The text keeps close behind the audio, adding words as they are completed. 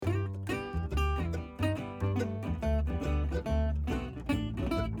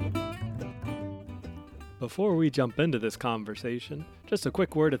Before we jump into this conversation, just a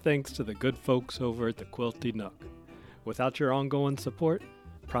quick word of thanks to the good folks over at the Quilty Nook. Without your ongoing support,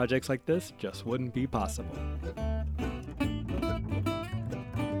 projects like this just wouldn't be possible.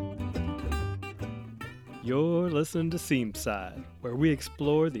 You're listening to Seamside, where we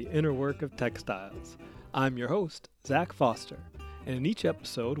explore the inner work of textiles. I'm your host, Zach Foster, and in each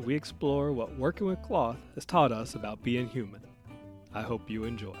episode we explore what working with cloth has taught us about being human. I hope you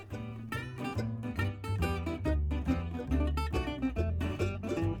enjoy.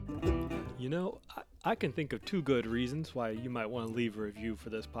 You know, I can think of two good reasons why you might want to leave a review for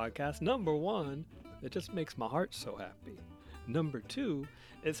this podcast. Number one, it just makes my heart so happy. Number two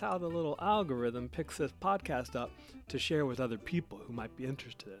is how the little algorithm picks this podcast up to share with other people who might be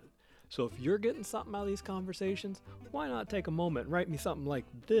interested in it. So if you're getting something out of these conversations, why not take a moment and write me something like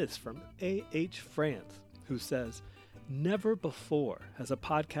this from A.H. France, who says, "Never before has a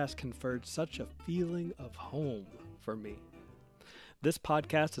podcast conferred such a feeling of home for me. This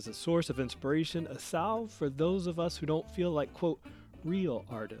podcast is a source of inspiration, a salve for those of us who don't feel like, quote, real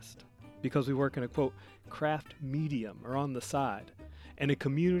artists, because we work in a, quote, craft medium or on the side, and a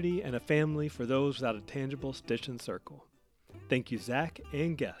community and a family for those without a tangible stitch and circle. Thank you, Zach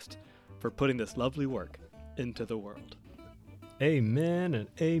and guest, for putting this lovely work into the world." Amen and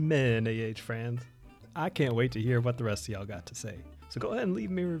amen, A.H. Franz. I can't wait to hear what the rest of y'all got to say. So go ahead and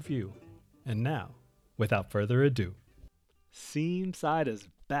leave me a review. And now, without further ado, Seamside is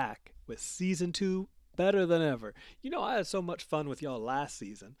back with Season 2 better than ever. You know, I had so much fun with y'all last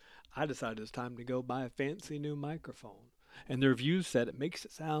season, I decided it's time to go buy a fancy new microphone. And the reviews said it makes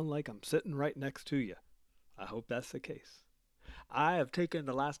it sound like I'm sitting right next to you. I hope that's the case. I have taken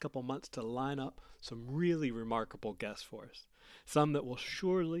the last couple months to line up some really remarkable guests for us. Some that will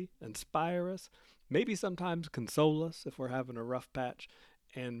surely inspire us, maybe sometimes console us if we're having a rough patch,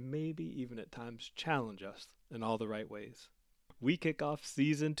 and maybe even at times challenge us in all the right ways. We kick off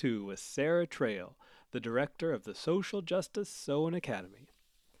Season 2 with Sara Trail, the director of the Social Justice Sewing Academy.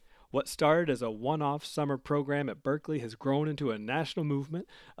 What started as a one-off summer program at Berkeley has grown into a national movement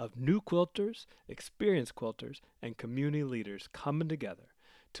of new quilters, experienced quilters, and community leaders coming together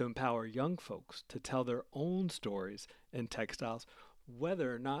to empower young folks to tell their own stories in textiles,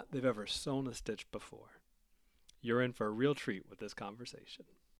 whether or not they've ever sewn a stitch before. You're in for a real treat with this conversation.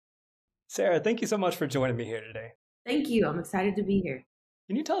 Sara, thank you so much for joining me here today. Thank you. I'm excited to be here.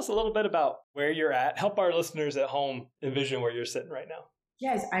 Can you tell us a little bit about where you're at? Help our listeners at home envision where you're sitting right now.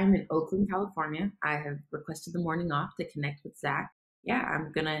 Yes, I'm in Oakland, California. I have requested the morning off to connect with Zach. Yeah,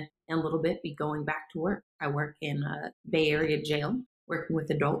 I'm going to, in a little bit, be going back to work. I work in a Bay Area jail, working with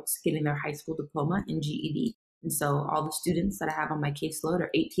adults, getting their high school diploma and GED. And so all the students that I have on my caseload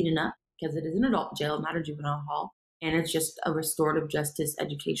are 18 and up, because it is an adult jail, not a juvenile hall. And it's just a restorative justice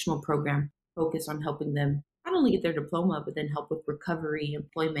educational program focused on helping them not only get their diploma, but then help with recovery,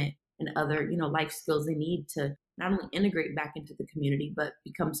 employment, and other, life skills they need to not only integrate back into the community, but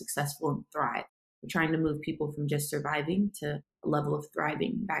become successful and thrive. We're trying to move people from just surviving to a level of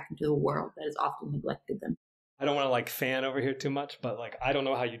thriving back into the world that has often neglected them. I don't want to fan over here too much, but I don't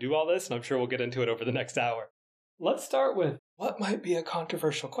know how you do all this, and I'm sure we'll get into it over the next hour. Let's start with what might be a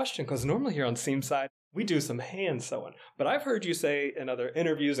controversial question, because normally here on Seamside, we do some hand sewing, but I've heard you say in other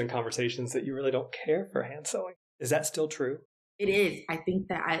interviews and conversations that you really don't care for hand sewing. Is that still true? It is. I think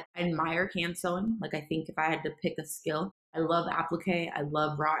that I admire hand sewing. I think if I had to pick a skill, I love applique, I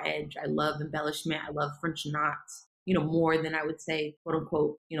love raw edge, I love embellishment, I love French knots, more than I would say, quote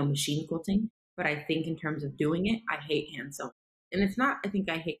unquote, machine quilting. But I think in terms of doing it, I hate hand sewing. And it's not, I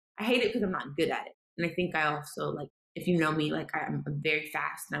hate it because I'm not good at it. And I think I also if you know me, I'm very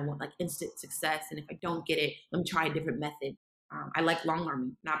fast and I want instant success. And if I don't get it, let me try a different method. I like long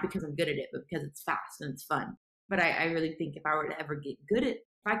arming, not because I'm good at it, but because it's fast and it's fun. But I really think if I were to ever get good at,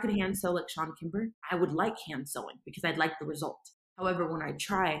 if I could hand sew like Sean Kimber, I would like hand sewing because I'd like the result. However, when I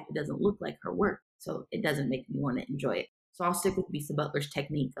try, it doesn't look like her work. So it doesn't make me want to enjoy it. So I'll stick with Bisa Butler's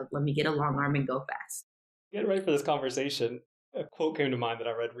technique of let me get a long arm and go fast. Getting ready for this conversation, a quote came to mind that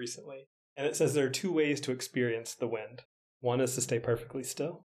I read recently. And it says there are two ways to experience the wind. One is to stay perfectly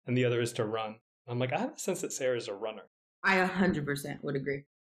still, and the other is to run. I'm I have a sense that Sara's a runner. I 100% would agree.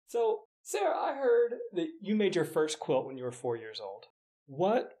 So, Sara, I heard that you made your first quilt when you were 4 years old.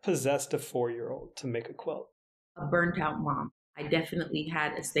 What possessed a 4-year-old to make a quilt? A burnt out mom. I definitely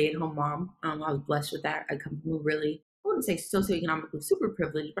had a stay-at-home mom. I was blessed with that. I come from a really, I wouldn't say socioeconomically super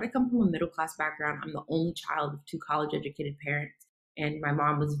privileged, but I come from a middle-class background. I'm the only child of 2 college-educated parents. And my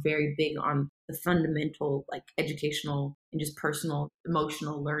mom was very big on the fundamental, educational and just personal,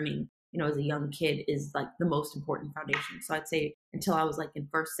 emotional learning, as a young kid is the most important foundation. So I'd say until I was in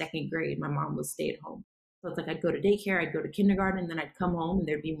first, second grade, my mom was stay at home. So it's like I'd go to daycare, I'd go to kindergarten, and then I'd come home and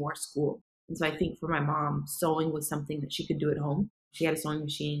there'd be more school. And so I think for my mom, sewing was something that she could do at home. She had a sewing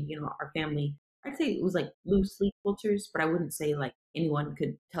machine. Our family, I'd say it was like loosely quilters, but I wouldn't say like anyone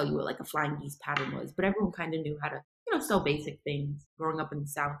could tell you what like a flying geese pattern was. But everyone kind of knew how to, sew basic things growing up in the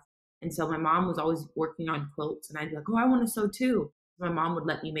South. And so my mom was always working on quilts, and I'd be like, oh, I want to sew too. My mom would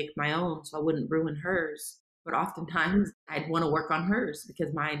let me make my own so I wouldn't ruin hers. But oftentimes I'd want to work on hers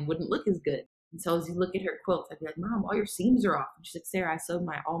because mine wouldn't look as good. And so as you look at her quilts, I'd be like, Mom, all your seams are off. And she's like, Sarah, I sewed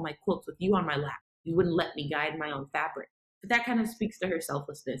all my quilts with you on my lap. You wouldn't let me guide my own fabric. But that kind of speaks to her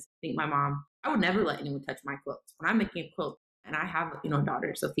selflessness. I think my mom, I would never let anyone touch my quilts. When I'm making a quilt, and I have, a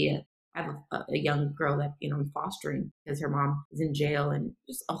daughter, Sophia, I have a young girl that, I'm fostering because her mom is in jail and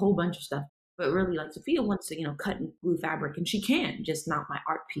just a whole bunch of stuff. But really, like Sophia wants to, cut and glue fabric, and she can, just not my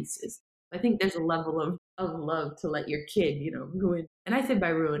art pieces. I think there's a level of love to let your kid, ruin. And I say by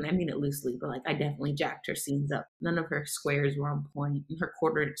ruin, I mean it loosely, but like I definitely jacked her seams up. None of her squares were on point, and her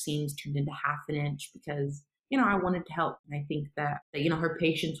quarter seams turned into half an inch because, I wanted to help. And I think that, her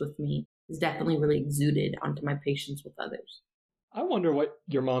patience with me is definitely really exuded onto my patience with others. I wonder what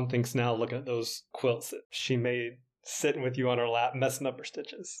your mom thinks now looking at those quilts that she made sitting with you on her lap, messing up her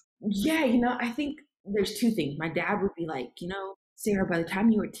stitches. Yeah, I think there's two things. My dad would be like, Sarah, by the time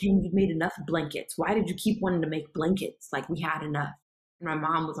you were 10, you'd made enough blankets. Why did you keep wanting to make blankets? Like we had enough. And my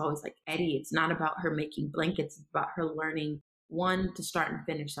mom was always like, Eddie, it's not about her making blankets. It's about her learning, 1, to start and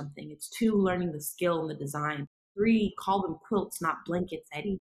finish something. It's 2, learning the skill and the design. 3, call them quilts, not blankets,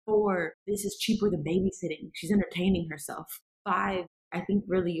 Eddie. 4, this is cheaper than babysitting. She's entertaining herself. 5, I think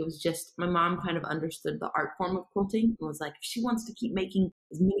really it was just my mom kind of understood the art form of quilting and was like, if she wants to keep making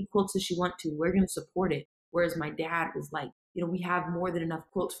as many quilts as she wants to, we're going to support it. Whereas my dad was like, we have more than enough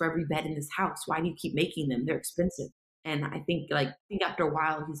quilts for every bed in this house. Why do you keep making them? They're expensive. And I think after a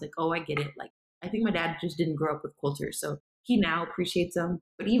while, he's like, oh, I get it. Like, I think my dad just didn't grow up with quilters. So he now appreciates them.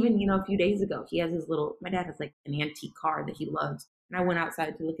 But even, a few days ago, he has my dad has like an antique car that he loves. And I went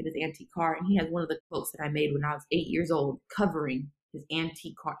outside to look at his antique car, and he has one of the quilts that I made when I was 8 years old covering his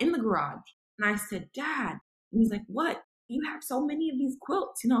antique car in the garage. And I said, Dad, and he's like, what? You have so many of these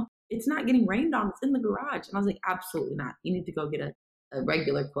quilts, it's not getting rained on. It's in the garage. And I was like, absolutely not. You need to go get a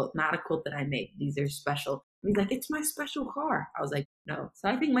regular quilt, not a quilt that I made. These are special. And he's like, it's my special car. I was like, no. So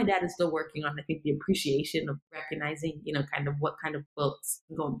I think my dad is still working on, I think, the appreciation of recognizing, kind of what kind of quilts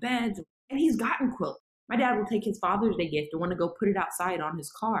go in beds. And he's gotten quilts. My dad will take his Father's Day gift and want to go put it outside on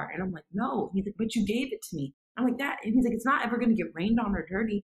his car. And I'm like, no. He's like, but you gave it to me. I'm like, that. And he's like, it's not ever going to get rained on or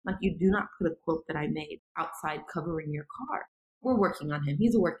dirty. I'm like, you do not put a quilt that I made outside covering your car. We're working on him.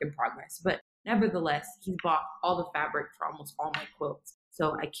 He's a work in progress. But nevertheless, he's bought all the fabric for almost all my quilts.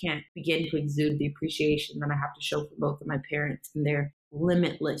 So I can't begin to exude the appreciation that I have to show for both of my parents and their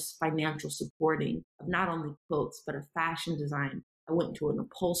limitless financial supporting of not only quilts, but of fashion design. I went to an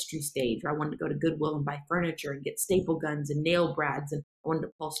upholstery stage where I wanted to go to Goodwill and buy furniture and get staple guns and nail brads, and I wanted to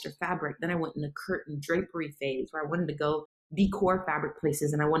upholster fabric. Then I went in a curtain drapery phase where I wanted to go decor fabric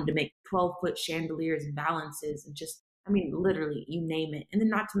places, and I wanted to make 12-foot chandeliers and balances and just, literally, you name it. And then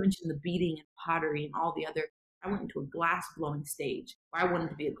not to mention the beading and pottery and all the other. I went into a glass blowing stage where I wanted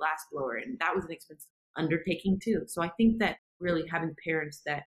to be a glass blower, and that was an expensive undertaking too. So I think that really having parents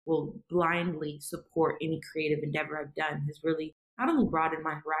that will blindly support any creative endeavor I've done has really not only broadened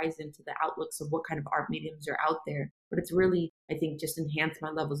my horizon to the outlooks of what kind of art mediums are out there, but it's really, I think, just enhanced my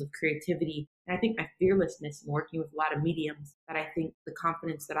levels of creativity. And I think my fearlessness in working with a lot of mediums, that I think the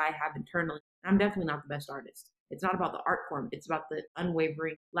confidence that I have internally, I'm definitely not the best artist. It's not about the art form. It's about the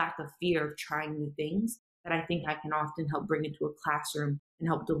unwavering lack of fear of trying new things that I think I can often help bring into a classroom and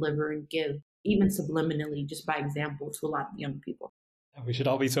help deliver and give, even subliminally, just by example, to a lot of young people. We should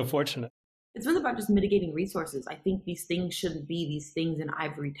all be so fortunate. It's really about just mitigating resources. I think these things shouldn't be these things in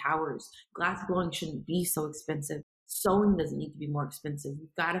ivory towers. Glass blowing shouldn't be so expensive. Sewing doesn't need to be more expensive.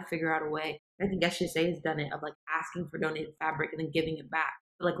 We've got to figure out a way. I think SGSA has done it, of like asking for donated fabric and then giving it back.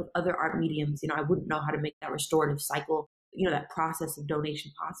 But like with other art mediums, I wouldn't know how to make that restorative cycle, that process of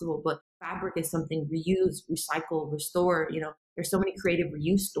donation possible. But fabric is something reuse, recycle, restore. There's so many creative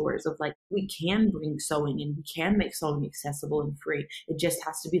reuse stores of like, we can bring sewing and we can make sewing accessible and free. It just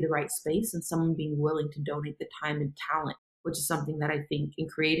has to be the right space and someone being willing to donate the time and talent, which is something that I think in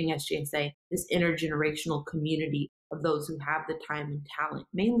creating SGSA, this intergenerational community of those who have the time and talent,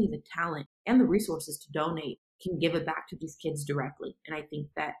 mainly the talent and the resources to donate, can give it back to these kids directly. And I think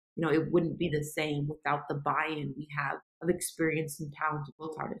that, it wouldn't be the same without the buy-in we have of experienced and talented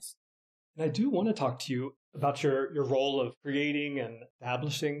quilt artists. And I do want to talk to you about your role of creating and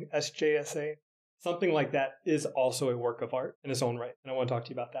establishing SJSA. Something like that is also a work of art in its own right. And I want to talk to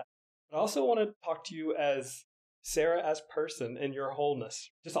you about that. But I also want to talk to you as Sara as person in your wholeness,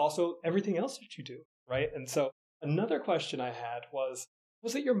 just also everything else that you do, right? And so another question I had was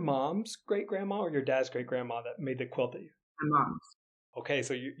it your mom's great-grandma or your dad's great-grandma that made the quilt that you? My mom's. Okay,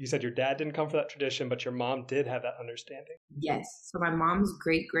 so you said your dad didn't come from that tradition, but your mom did have that understanding. Yes. So my mom's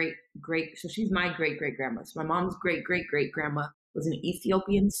so she's my great great grandma. So my mom's great great great grandma was an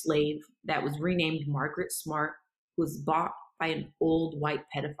Ethiopian slave that was renamed Margaret Smart, who was bought by an old white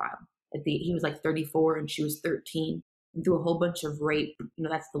pedophile. He was like 34 and she was 13. And through a whole bunch of rape,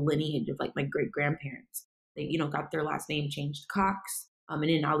 that's the lineage of like my great grandparents. They, got their last name changed to Cox. And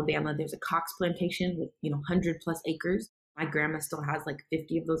in Alabama, there's a Cox plantation with, 100 plus acres. My grandma still has like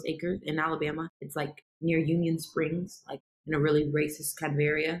 50 of those acres in Alabama. It's like near Union Springs, like in a really racist kind of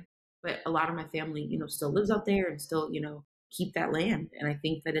area. But a lot of my family, still lives out there and still, keep that land. And I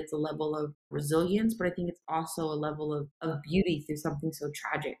think that it's a level of resilience, but I think it's also a level of beauty through something so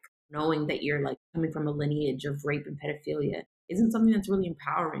tragic. Knowing that you're like coming from a lineage of rape and pedophilia isn't something that's really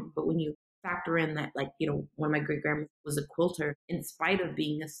empowering. But when you factor in that, like, one of my great grandmas was a quilter, in spite of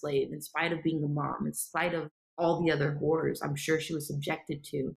being a slave, in spite of being a mom, in spite of all the other horrors I'm sure she was subjected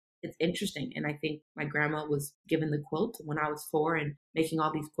to. It's interesting. And I think my grandma was given the quilt when I was 4 and making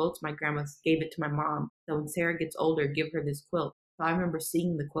all these quilts. My grandma gave it to my mom. So when Sara gets older, give her this quilt. So I remember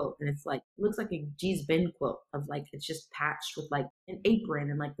seeing the quilt and it's like, it looks like a G's Ben quilt of like, it's just patched with like an apron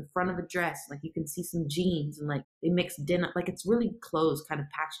and like the front of a dress. Like you can see some jeans and like they mixed denim. Like it's really clothes kind of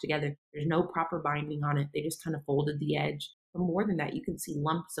patched together. There's no proper binding on it. They just kind of folded the edge. But more than that, you can see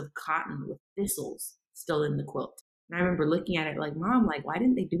lumps of cotton with thistles still in the quilt. And I remember looking at it like, Mom, like, why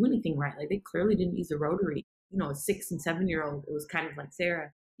didn't they do anything right? Like, they clearly didn't use a rotary. A 6 and 7-year-old, it was kind of like,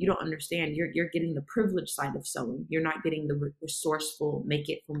 Sara, you don't understand. You're getting the privileged side of sewing. You're not getting the resourceful, make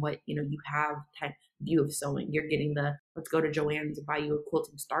it from what, you have type view of sewing. You're getting the, let's go to Joann's and buy you a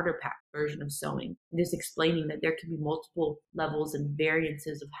quilting starter pack version of sewing. And just explaining that there can be multiple levels and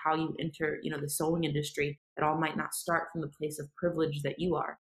variances of how you enter, the sewing industry that all might not start from the place of privilege that you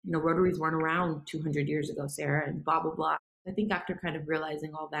are. Rotaries weren't around 200 years ago, Sara, and blah, blah, blah. I think after kind of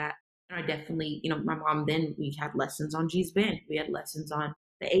realizing all that, I definitely, my mom, then we had lessons on G's Ben. We had lessons on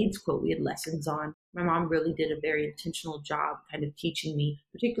the AIDS quilt. We had lessons on, my mom really did a very intentional job kind of teaching me,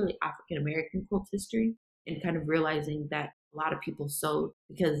 particularly African-American quilt history, and kind of realizing that a lot of people sewed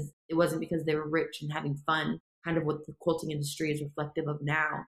because it wasn't because they were rich and having fun, kind of what the quilting industry is reflective of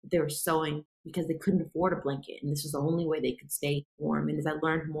now. They were sewing because they couldn't afford a blanket, and this was the only way they could stay warm. And as I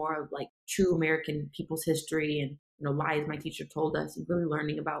learned more of like true American people's history and lies my teacher told us, and really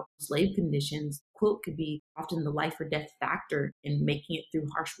learning about slave conditions, quilt could be often the life or death factor in making it through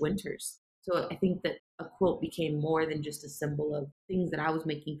harsh winters. So I think that a quilt became more than just a symbol of things that I was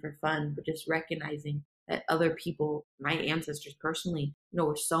making for fun, but just recognizing that other people, my ancestors personally,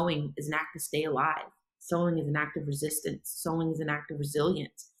 were sewing as an act to stay alive. Sewing is an act of resistance. Sewing is an act of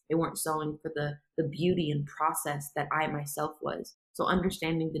resilience. They weren't sewing for the beauty and process that I myself was. So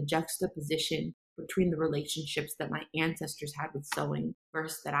understanding the juxtaposition between the relationships that my ancestors had with sewing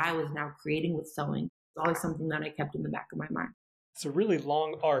versus that I was now creating with sewing is always something that I kept in the back of my mind. It's a really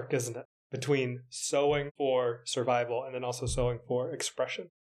long arc, isn't it? Between sewing for survival and then also sewing for expression.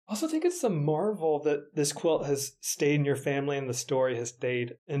 I also think it's a marvel that this quilt has stayed in your family and the story has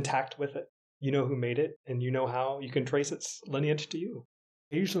stayed intact with it. You know who made it, and you know how you can trace its lineage to you.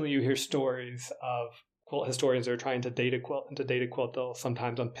 Occasionally you hear stories of quilt historians that are trying to date a quilt, and to date a quilt they'll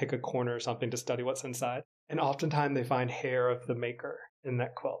sometimes unpick a corner or something to study what's inside. And oftentimes they find hair of the maker in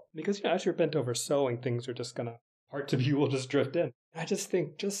that quilt. Because as you're bent over sewing, things are just parts of you will just drift in. And I just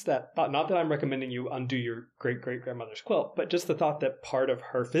think just that thought, not that I'm recommending you undo your great-great-grandmother's quilt, but just the thought that part of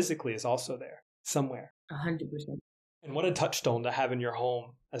her physically is also there somewhere. 100%. And what a touchstone to have in your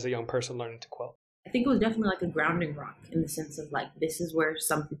home as a young person learning to quilt. I think it was definitely like a grounding rock in the sense of like, this is where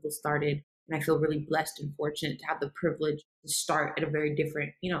some people started. And I feel really blessed and fortunate to have the privilege to start at a very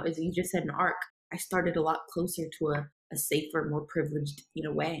different, as you just said, an arc. I started a lot closer to a safer, more privileged,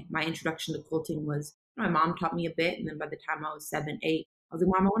 way. My introduction to quilting was, my mom taught me a bit. And then by the time I was 7, 8, I was like,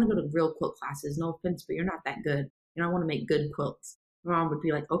 Mom, I want to go to real quilt classes. No offense, but you're not that good. I want to make good quilts. My mom would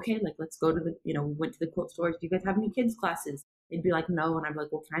be like, okay, like, let's go to we went to the quilt stores. Do you guys have any kids classes? They'd be like, no. And I'd be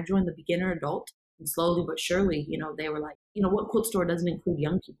like, well, can I join the beginner adult? And slowly but surely, they were like, what quilt store doesn't include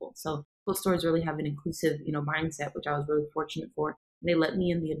young people? So quilt stores really have an inclusive, mindset, which I was really fortunate for. And they let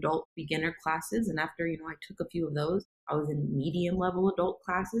me in the adult beginner classes. And after, I took a few of those, I was in medium level adult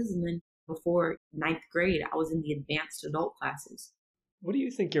classes. And then before 9th grade, I was in the advanced adult classes. What do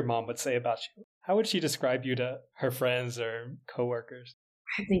you think your mom would say about you? How would she describe you to her friends or coworkers?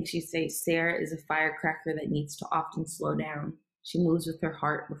 I think she'd say Sara is a firecracker that needs to often slow down. She moves with her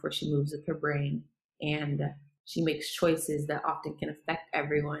heart before she moves with her brain. And she makes choices that often can affect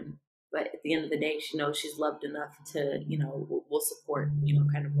everyone. But at the end of the day, she knows she's loved enough to, will support,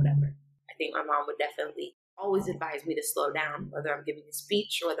 kind of whatever. I think my mom would definitely always advise me to slow down, whether I'm giving a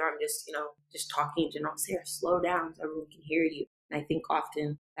speech or whether I'm just, just talking in general. Sarah, slow down so everyone can hear you. And I think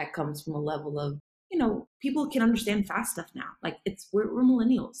often that comes from a level of, people can understand fast stuff now. Like we're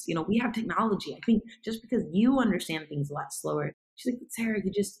millennials, we have technology. I think just because you understand things a lot slower, she's like, Sarah,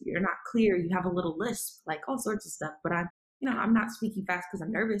 you're not clear. You have a little lisp, like all sorts of stuff. But I'm not speaking fast because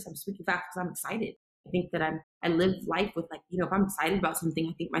I'm nervous. I'm speaking fast because I'm excited. I think that I live life with if I'm excited about something,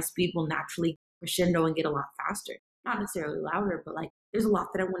 I think my speed will naturally crescendo and get a lot faster. Not necessarily louder, but there's a lot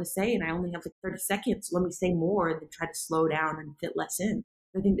that I want to say and I only have 30 seconds. So let me say more and then try to slow down and fit less in.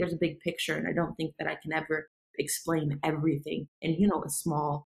 I think there's a big picture and I don't think that I can ever explain everything in, a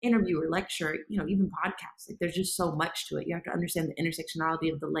small interview or lecture, even podcasts. There's just so much to it. You have to understand the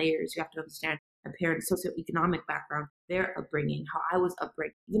intersectionality of the layers. You have to understand my parents' socioeconomic background, their upbringing, how I was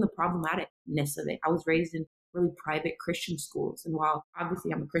upbringing, even the problematicness of it. I was raised in really private Christian schools. And while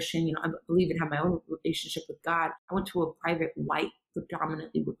obviously I'm a Christian, I believe and have my own relationship with God, I went to a private white,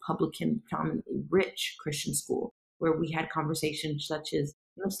 predominantly Republican, predominantly rich Christian school where we had conversations such as,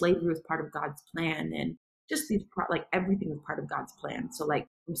 slavery was part of God's plan and just these, everything was part of God's plan. So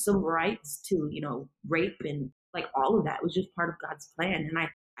from civil rights to, rape and all of that was just part of God's plan. And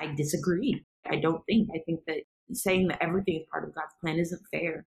I disagreed. I think that saying that everything is part of God's plan isn't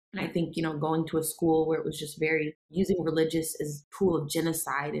fair. And I think, going to a school where it was just very using religious as a tool of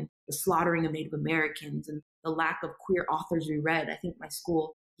genocide and the slaughtering of Native Americans and the lack of queer authors we read. I think my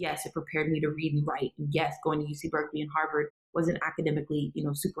school, yes, it prepared me to read and write. And yes, going to UC Berkeley and Harvard wasn't academically,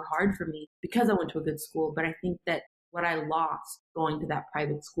 super hard for me because I went to a good school. But I think that what I lost going to that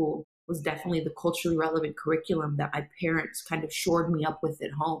private school was definitely the culturally relevant curriculum that my parents kind of shored me up with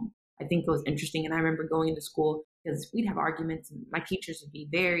at home. I think it was interesting. And I remember going into school because we'd have arguments and my teachers would be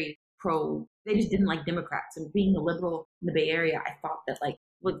very they just didn't like Democrats. And being a liberal in the Bay Area, I thought that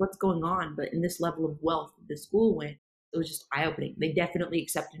what's going on? But in this level of wealth the school went, it was just eye-opening. They definitely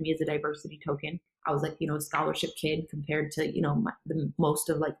accepted me as a diversity token. I was a scholarship kid compared to, the most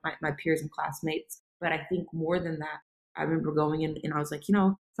of my peers and classmates. But I think more than that, I remember going in and I was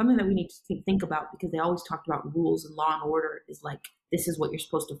something that we need to think about because they always talked about rules and law and order is this is what you're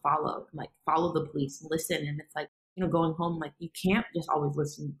supposed to follow. And, follow the police and listen. And it's going home, you can't just always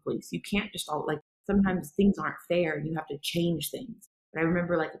listen to the police. You can't just sometimes things aren't fair. You have to change things. But I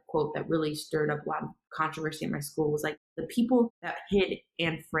remember a quote that really stirred up a lot of controversy in my school was the people that hid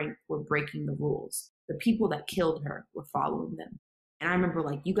Anne Frank were breaking the rules. The people that killed her were following them. And I remember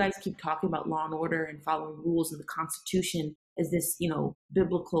you guys keep talking about law and order and following rules and the Constitution as this,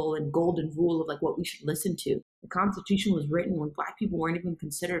 biblical and golden rule of what we should listen to. The Constitution was written when Black people weren't even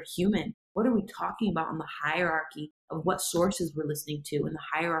considered human. What are we talking about in the hierarchy of what sources we're listening to and the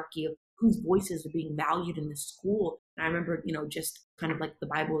hierarchy of whose voices are being valued in the school? And I remember, just kind of the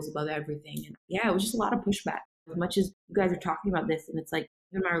Bible is above everything. And yeah, it was just a lot of pushback. As much as you guys are talking about this, and it's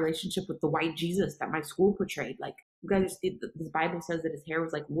even my relationship with the white Jesus that my school portrayed, you guys, this Bible says that his hair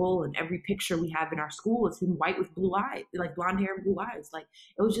was like wool, and every picture we have in our school is him white with blue eyes, blonde hair and blue eyes.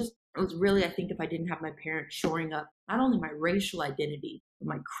 It was really, I think if I didn't have my parents shoring up not only my racial identity, but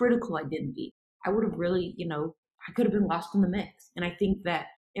my critical identity, I would have really, I could have been lost in the mix. And I think that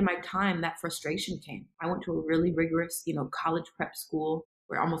in my time, that frustration came. I went to a really rigorous, college prep school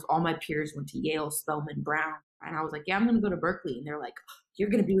where almost all my peers went to Yale, Spelman, Brown. And I was yeah, I'm going to go to Berkeley. And they're you're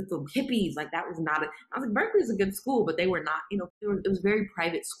going to be with the hippies. That was not I was Berkeley's a good school, but they were not, it was very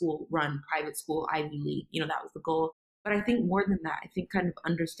private school run, private school, Ivy League, that was the goal. But I think more than that, I think kind of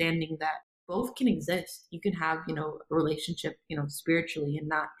understanding that both can exist. You can have, a relationship, spiritually and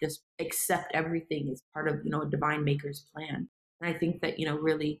not just accept everything as part of, a divine maker's plan. And I think that,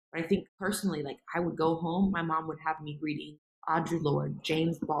 really, I think personally, I would go home, my mom would have me reading Audre Lorde,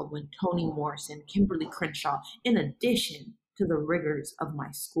 James Baldwin, Toni Morrison, Kimberly Crenshaw, in addition to the rigors of my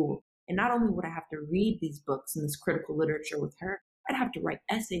school. And not only would I have to read these books and this critical literature with her, I'd have to write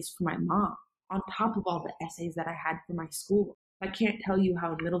essays for my mom on top of all the essays that I had for my school. I can't tell you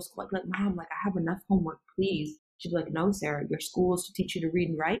how in middle school, Mom, I have enough homework, please. She'd be no, Sarah, your school is to teach you to read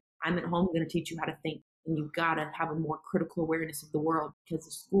and write. I'm at home going to teach you how to think. And you've got to have a more critical awareness of the world because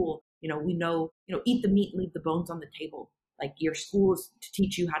the school, we know, eat the meat and leave the bones on the table. Your school is to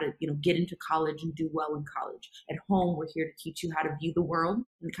teach you how to, get into college and do well in college. At home, we're here to teach you how to view the world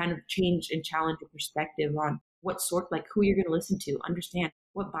and kind of change and challenge your perspective on what sort, who you're going to listen to, understand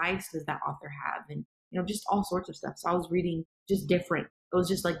what bias does that author have, and, just all sorts of stuff. So I was reading just different. It was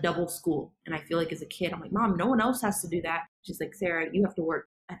just double school. And I feel as a kid, I'm Mom, no one else has to do that. She's like, Sarah, you have to work.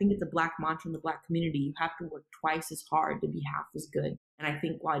 I think it's a Black mantra in the Black community. You have to work twice as hard to be half as good. And I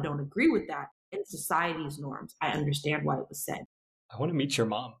think while I don't agree with that, in society's norms, I understand why it was said. I want to meet your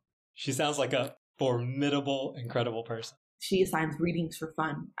mom. She sounds like a formidable, incredible person. She assigns readings for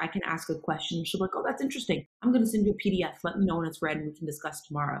fun. I can ask a question. She'll be like, oh, that's interesting. I'm going to send you a PDF. Let me know when it's read and we can discuss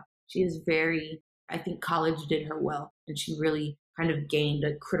tomorrow. She is very, I think college did her well. And she really kind of gained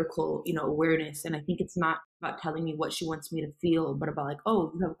a critical, awareness. And I think it's not about telling me what she wants me to feel, but about like,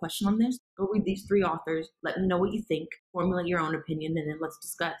 oh, you have a question on this? Go read these 3 authors. Let me know what you think. Formulate your own opinion, and then let's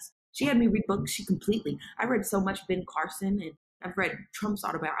discuss. She had me read books. I read so much Ben Carson, and I've read Trump's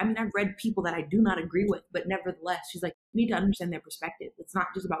autobiography. I mean, I've read people that I do not agree with, but nevertheless, she's like, you need to understand their perspective. It's not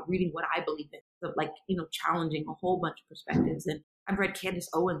just about reading what I believe in, but challenging a whole bunch of perspectives. And I've read Candace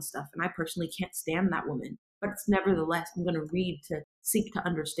Owens stuff, and I personally can't stand that woman. But it's nevertheless, I'm going to read to seek to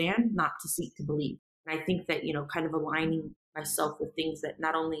understand, not to seek to believe. And I think that, kind of aligning myself with things that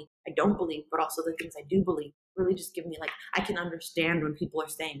not only I don't believe, but also the things I do believe, really just give me I can understand when people are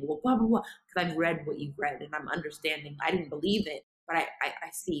saying, well, blah, blah, blah, because I've read what you've read and I'm understanding. I didn't believe it, but I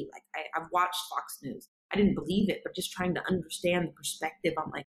see, I've watched Fox News. I didn't believe it, but just trying to understand the perspective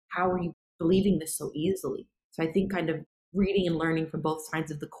on how are you believing this so easily? So I think kind of reading and learning from both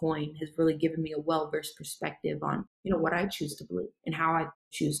sides of the coin has really given me a well-versed perspective on, what I choose to believe and how I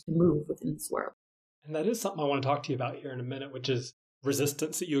choose to move within this world. And that is something I want to talk to you about here in a minute, which is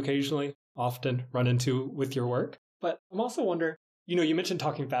resistance that you occasionally often run into with your work. But I'm also wondering, you mentioned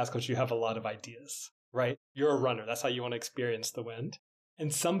talking fast because you have a lot of ideas, right? You're a runner. That's how you want to experience the wind.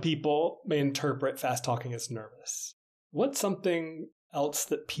 And some people may interpret fast talking as nervous. What's something else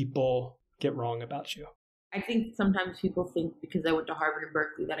that people get wrong about you? I think sometimes people think because I went to Harvard and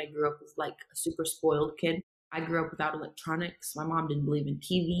Berkeley that I grew up as a super spoiled kid. I grew up without electronics. My mom didn't believe in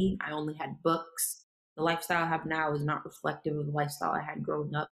TV. I only had books. The lifestyle I have now is not reflective of the lifestyle I had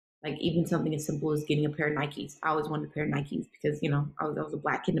growing up. Even something as simple as getting a pair of Nikes. I always wanted a pair of Nikes because, I was a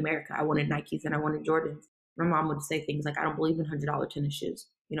Black kid in America. I wanted Nikes and I wanted Jordans. My mom would say things like, I don't believe in $100 tennis shoes,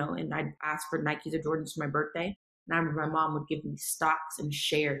 and I'd ask for Nikes or Jordans for my birthday. And I remember my mom would give me stocks and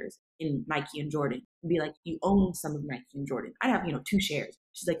shares in Nike and Jordan and be like, you own some of Nike and Jordan. I'd have, 2 shares.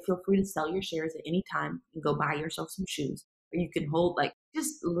 She's like, feel free to sell your shares at any time and go buy yourself some shoes. Or you can hold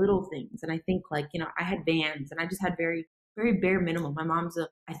just little things. And I think I had Vans and I just had very, very bare minimum. My mom's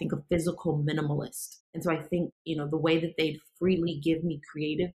I think a physical minimalist. And so I think, the way that they'd freely give me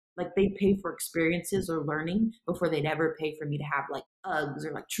creative, they'd pay for experiences or learning before they'd ever pay for me to have Uggs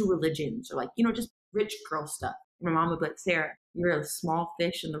or True Religions or just rich girl stuff. My mom would be like, Sarah, you're a small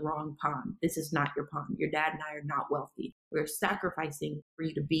fish in the wrong pond. This is not your pond. Your dad and I are not wealthy. We're sacrificing for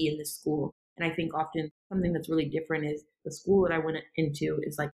you to be in this school. And I think often something that's really different is the school that I went into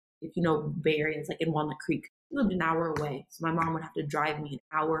is if you know Bay Area, it's in Walnut Creek. We lived an hour away. So my mom would have to drive me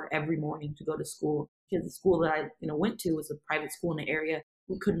an hour every morning to go to school because the school that I went to was a private school in the area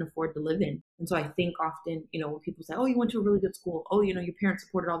we couldn't afford to live in. And so I think often, when people say, oh, you went to a really good school. Oh, your parents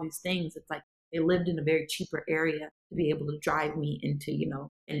supported all these things. It's they lived in a very cheaper area to be able to drive me into,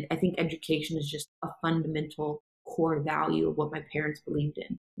 and I think education is just a fundamental core value of what my parents believed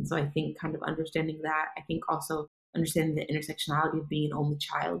in. And so I think kind of understanding that, I think also understanding the intersectionality of being an only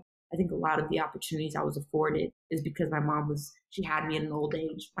child. I think a lot of the opportunities I was afforded is because my mom she had me at an old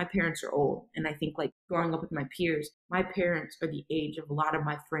age. My parents are old. And I think growing up with my peers, my parents are the age of a lot of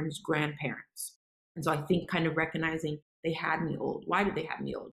my friends' grandparents. And so I think kind of recognizing they had me old. Why did they have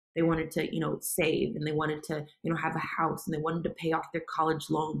me old? They wanted to, save, and they wanted to, have a house, and they wanted to pay off their college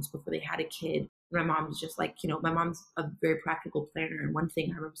loans before they had a kid. My mom's just my mom's a very practical planner. And one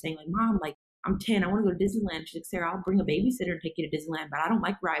thing I remember saying, Mom, I'm 10, I want to go to Disneyland. She's like, Sarah, I'll bring a babysitter and take you to Disneyland, but I don't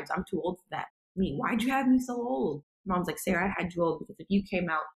like rides. I'm too old for that. Why'd you have me so old? Mom's like, Sarah, I had you old because if you came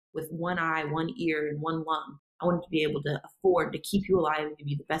out with one eye, one ear, and one lung, I wanted to be able to afford to keep you alive and give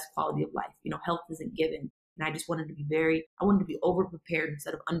you the best quality of life. Health isn't given. And I just wanted to be I wanted to be over-prepared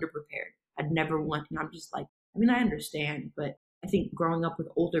instead of under-prepared. I'd never want, and I'm just I understand, but I think growing up with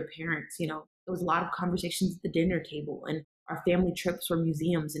older parents, there was a lot of conversations at the dinner table, and our family trips were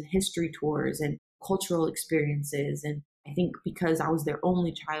museums and history tours and cultural experiences. And I think because I was their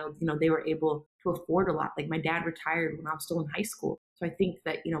only child, they were able to afford a lot. My dad retired when I was still in high school. So I think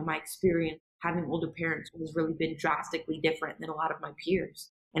that, my experience having older parents has really been drastically different than a lot of my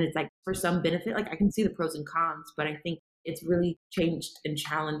peers. And it's for some benefit, I can see the pros and cons, but I think it's really changed and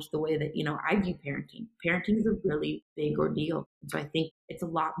challenged the way that, I view parenting. Parenting is a really big ordeal. And so I think it's a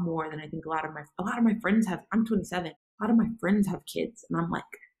lot more than I think a lot of my friends have. I'm 27. A lot of my friends have kids. And I'm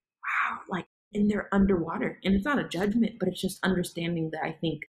wow, and they're underwater. And it's not a judgment, but it's just understanding that I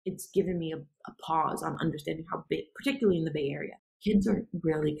think it's given me a pause on understanding how big, particularly in the Bay Area, kids are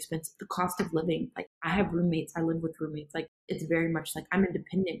really expensive. The cost of living, like I have roommates, I live with roommates. Like it's very much like I'm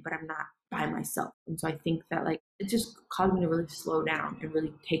independent, but I'm not by myself. And so I think that like it just caused me to really slow down and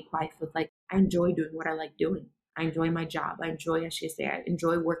really take life with like, I enjoy doing what I like doing. I enjoy my job. I enjoy, as she say, I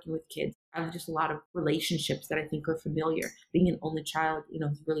enjoy working with kids. I have just a lot of relationships that I think are familiar. Being an only child,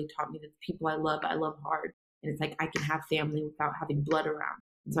 has really taught me that the people I love hard. And it's like I can have family without having blood around.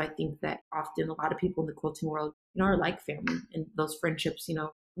 And so I think that often a lot of people in the quilting world, are like family, and those friendships,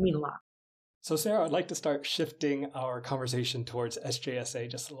 mean a lot. So Sarah, I'd like to start shifting our conversation towards SJSA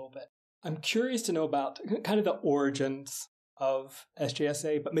just a little bit. I'm curious to know about kind of the origins of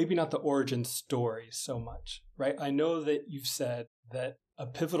SJSA, but maybe not the origin story so much, right? I know that you've said that a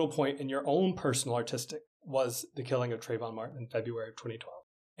pivotal point in your own personal artistic was the killing of Trayvon Martin in February of 2012,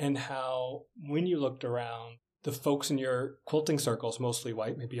 and how when you looked around, the folks in your quilting circles, mostly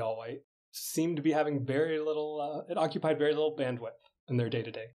white, maybe all white, seemed to be having very little, it occupied very little bandwidth in their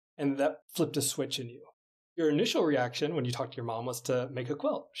day-to-day. And that flipped a switch in you. Your initial reaction when you talked to your mom was to make a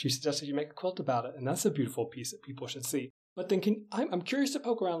quilt. She suggested you make a quilt about it, and that's a beautiful piece that people should see. But then I'm curious to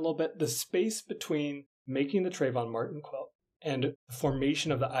poke around a little bit the space between making the Trayvon Martin quilt and the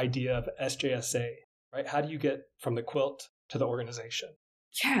formation of the idea of SJSA, right? How do you get from the quilt to the organization?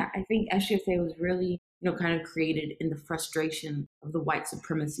 Yeah, I think SJSA was really, kind of created in the frustration of the white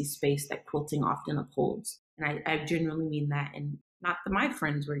supremacy space that quilting often upholds. And I genuinely mean that. And not that my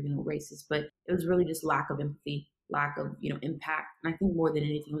friends were, racist, but it was really just lack of empathy, lack of, impact. And I think more than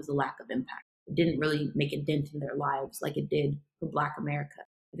anything, it was a lack of impact. It didn't really make a dent in their lives like it did for Black America.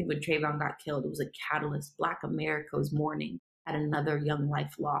 I think when Trayvon got killed, it was a catalyst. Black America was mourning at another young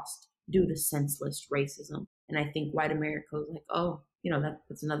life lost due to senseless racism. And I think white America was like, oh,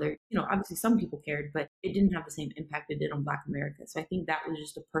 that's another, obviously some people cared, but it didn't have the same impact it did on Black America. So I think that was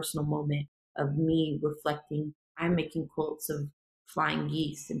just a personal moment of me reflecting. I'm making quilts of flying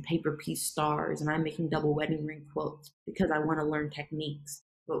geese and paper piece stars, and I'm making double wedding ring quilts because I want to learn techniques.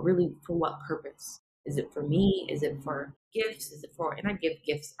 But really, for what purpose? Is it for me? Is it for gifts? Is it for, and I give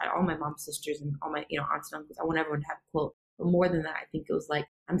gifts, all my mom's sisters and all my, aunts and uncles. I want everyone to have a quilt. But more than that, I think it was like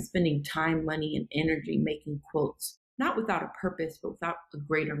I'm spending time, money, and energy making quilts, not without a purpose, but without a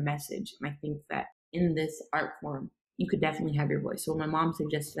greater message. And I think that in this art form, you could definitely have your voice. So when my mom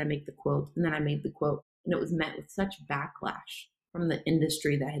suggested I make the quilt, and then I made the quilt, and it was met with such backlash from the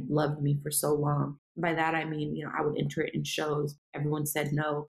industry that had loved me for so long. By that, I mean, I would enter it in shows. Everyone said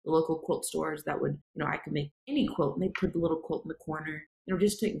no. The local quilt stores that would, I could make any quilt, and they put the little quilt in the corner,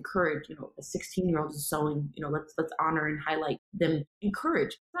 just to encourage, a 16-year-old is sewing, let's honor and highlight them. Encourage.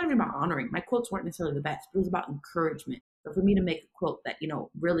 It's not even about honoring. My quilts weren't necessarily the best, but it was about encouragement. So for me to make a quilt that,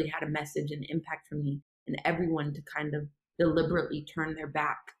 really had a message and impact for me, and everyone to kind of deliberately turn their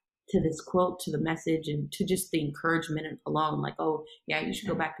back to this quilt, to the message, and to just the encouragement alone, like, oh, yeah, you should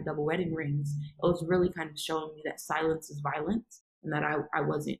go back to double wedding rings. It was really kind of showing me that silence is violence, and that I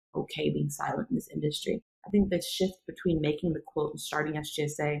wasn't okay being silent in this industry. I think the shift between making the quilt and starting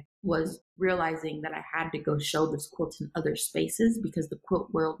SJSA was realizing that I had to go show this quilt in other spaces because the quilt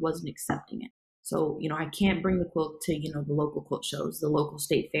world wasn't accepting it. So, I can't bring the quilt to, the local quilt shows, the local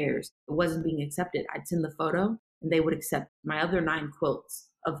state fairs. It wasn't being accepted. I'd send the photo and they would accept my other 9 quilts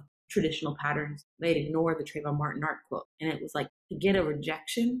of traditional patterns. They'd ignore the Trayvon Martin art quilt. And it was like, to get a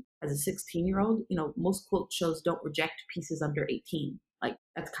rejection as a 16-year-old, most quilt shows don't reject pieces under 18. Like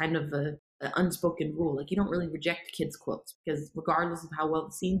that's kind of an unspoken rule. Like you don't really reject kids' quilts because regardless of how well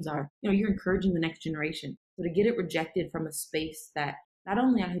the seams are, you're encouraging the next generation. So to get it rejected from a space that not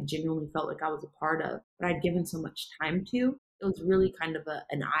only I had genuinely felt like I was a part of, but I'd given so much time to, it was really kind of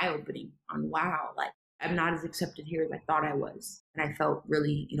an eye-opening on, wow, like I'm not as accepted here as I thought I was. And I felt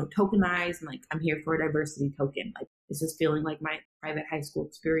really, tokenized and like I'm here for a diversity token. Like this is feeling like my private high school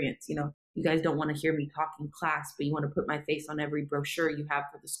experience. You guys don't want to hear me talk in class, but you want to put my face on every brochure you have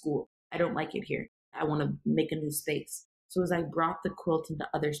for the school. I don't like it here. I want to make a new space. So as I brought the quilt into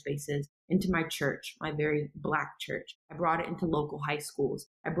other spaces, into my church, my very Black church, I brought it into local high schools.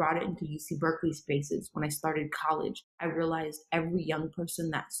 I brought it into UC Berkeley spaces. When I started college, I realized every young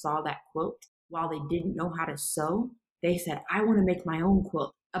person that saw that quilt, while they didn't know how to sew, they said, I want to make my own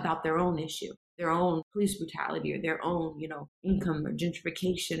quilt about their own issue, their own police brutality, or their own, income or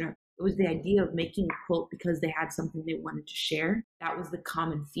gentrification. Or it was the idea of making a quilt because they had something they wanted to share. That was the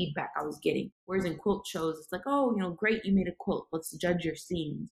common feedback I was getting. Whereas in quilt shows, it's like, oh, great, you made a quilt. Let's judge your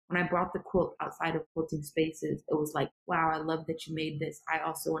seams. When I brought the quilt outside of quilting spaces, it was like, wow, I love that you made this. I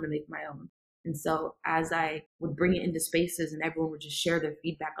also want to make my own. And so as I would bring it into spaces and everyone would just share their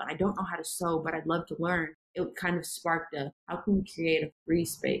feedback on, I don't know how to sew, but I'd love to learn. it kind of sparked how can we create a free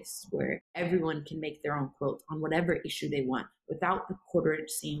space where everyone can make their own quilt on whatever issue they want, without the quarter-inch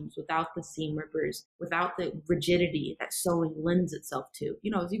seams, without the seam rippers, without the rigidity that sewing lends itself to.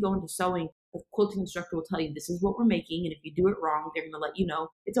 As you go into sewing, a quilting instructor will tell you, this is what we're making, and if you do it wrong, they're going to let you know.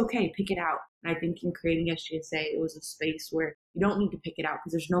 It's okay, pick it out. And I think in creating SGSA, it was a space where you don't need to pick it out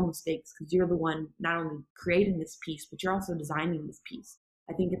because there's no mistakes, because you're the one not only creating this piece, but you're also designing this piece.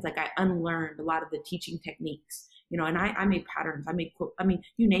 I think it's like I unlearned a lot of the teaching techniques, and I made patterns,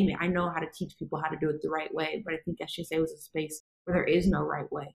 you name it. I know how to teach people how to do it the right way, but I think SGSA was a space where there is no right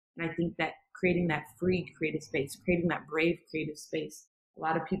way. And I think that creating that free creative space, creating that brave creative space, a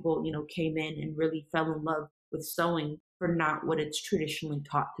lot of people, came in and really fell in love with sewing for not what it's traditionally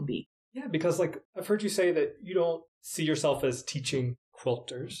taught to be. Yeah, because I've heard you say that you don't see yourself as teaching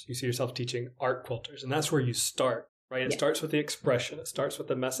quilters. You see yourself teaching art quilters, and that's where you start, right? It starts with the expression. It starts with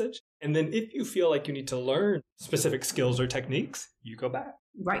the message. And then if you feel like you need to learn specific skills or techniques, you go back.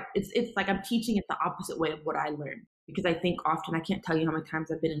 Right. It's like I'm teaching it the opposite way of what I learned. Because I think often, I can't tell you how many times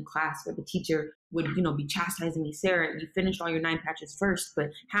I've been in class where the teacher would, be chastising me, Sarah, you finished all your 9 patches first, but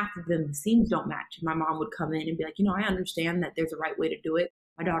half of them, the seams don't match. And my mom would come in and be like, I understand that there's a right way to do it.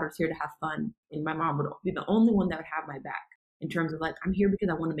 My daughter's here to have fun. And my mom would be the only one that would have my back in terms of I'm here because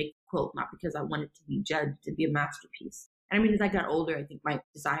I want to make a quilt, not because I want it to be judged, to be a masterpiece. And I mean, as I got older, I think my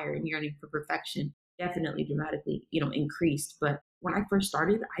desire and yearning for perfection definitely dramatically, increased. But when I first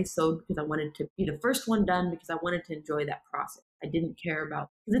started, I sewed because I wanted to be the first one done, because I wanted to enjoy that process. I didn't care about,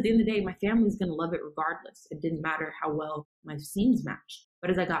 because at the end of the day, my family's going to love it regardless. It didn't matter how well my seams matched.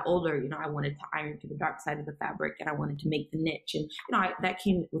 But as I got older, I wanted to iron to the dark side of the fabric, and I wanted to make the niche. And, that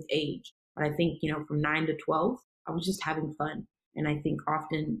came with age. But I think, from 9 to 12, I was just having fun. And I think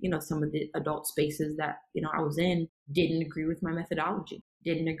often, some of the adult spaces that, I was in didn't agree with my methodology,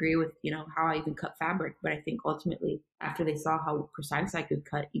 didn't agree with, how I even cut fabric. But I think ultimately, after they saw how precise I could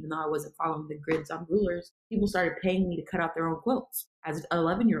cut, even though I wasn't following the grids on rulers, people started paying me to cut out their own quilts. As an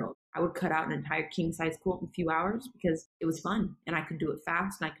 11-year-old, I would cut out an entire king-size quilt in a few hours because it was fun and I could do it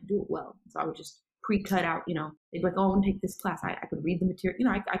fast and I could do it well. So I would just pre-cut out, they'd be like, oh, I want to take this class. I could read the material,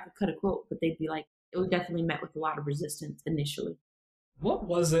 I could cut a quilt, but they'd be like, it was definitely met with a lot of resistance initially. What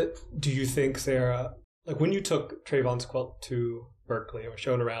was it, do you think, Sarah, when you took Trayvon's quilt to Berkeley or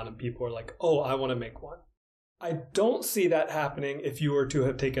showed around and people were like, oh, I want to make one? I don't see that happening if you were to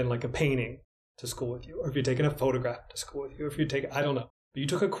have taken a painting to school with you, or if you'd taken a photograph to school with you, or if you'd taken, I don't know. But you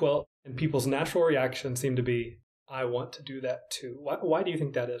took a quilt and people's natural reaction seemed to be, I want to do that too. Why do you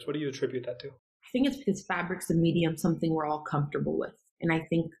think that is? What do you attribute that to? I think it's because fabric's a medium, something we're all comfortable with. And I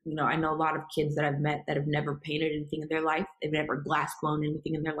think, I know a lot of kids that I've met that have never painted anything in their life. They've never glass blown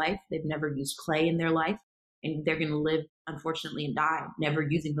anything in their life. They've never used clay in their life. And they're going to live, unfortunately, and die never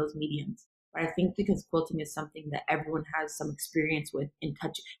using those mediums. But I think because quilting is something that everyone has some experience with and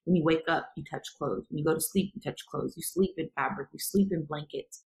touch. When you wake up, you touch clothes. When you go to sleep, you touch clothes. You sleep in fabric. You sleep in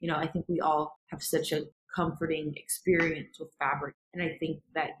blankets. I think we all have such a comforting experience with fabric. And I think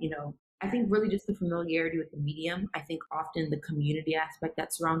that, I think really just the familiarity with the medium. I think often the community aspect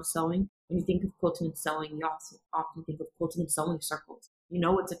that surrounds sewing. When you think of quilting and sewing, you also often think of quilting and sewing circles.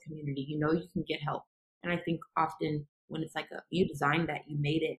 It's a community. You can get help. And I think often when it's you designed that, you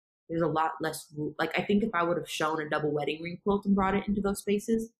made it, there's a lot less rule. I think if I would have shown a double wedding ring quilt and brought it into those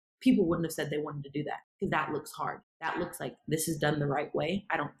spaces, people wouldn't have said they wanted to do that because that looks hard. That looks like this is done the right way.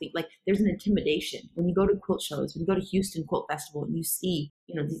 I don't think there's an intimidation when you go to quilt shows, when you go to Houston Quilt Festival and you see,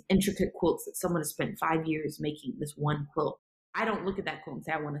 these intricate quilts that someone has spent 5 years making this one quilt. I don't look at that quilt and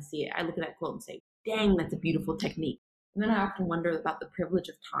say, I want to see it. I look at that quilt and say, dang, that's a beautiful technique. And then I often wonder about the privilege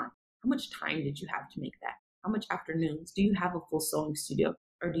of time. How much time did you have to make that? How much afternoons? Do you have a full sewing studio?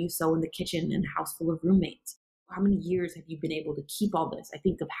 Or do you sew in the kitchen in a house full of roommates? How many years have you been able to keep all this? I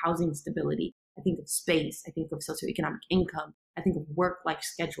think of housing stability. I think of space. I think of socioeconomic income. I think of work-life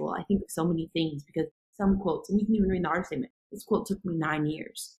schedule. I think of so many things because some quilts, and you can even read the artist statement, this quilt took me 9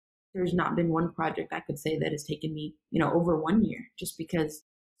 years. There's not been one project I could say that has taken me, over 1 year, just because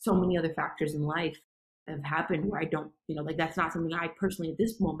so many other factors in life have happened where I don't, that's not something I personally at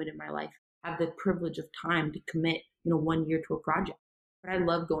this moment in my life have the privilege of time to commit, 1 year to a project. But I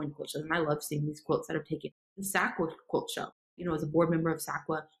love going to quilt shows and I love seeing these quilts that have taken the SACWA quilt show. As a board member of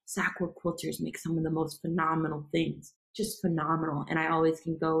SACWA quilters make some of the most phenomenal things, just phenomenal. And I always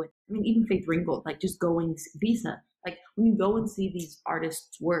can go, even Faith Ringgold, just going Visa, when you go and see these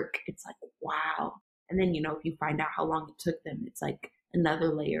artists work, it's wow. And then, if you find out how long it took them, it's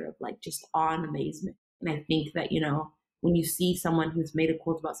another layer of just awe and amazement. And I think that, when you see someone who's made a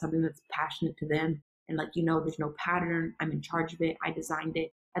quilt about something that's passionate to them and there's no pattern, I'm in charge of it, I designed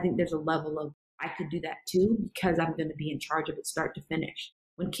it. I think there's a level of, I could do that too because I'm going to be in charge of it start to finish.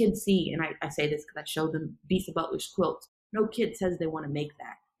 When kids see, and I say this because I showed them Bisa Butler's quilts, no kid says they want to make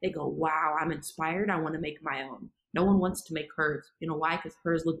that. They go, wow, I'm inspired. I want to make my own. No one wants to make hers. You know why? Because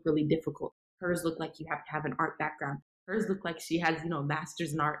hers look really difficult. Hers look like you have to have an art background. Hers look like she has, a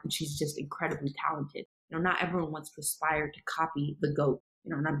master's in art and she's just incredibly talented. Not everyone wants to aspire to copy the GOAT.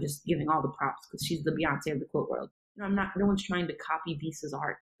 And I'm just giving all the props because she's the Beyonce of the quilt world. No one's trying to copy Visa's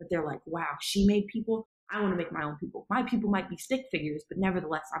art, but they're like, wow, she made people. I want to make my own people. My people might be stick figures, but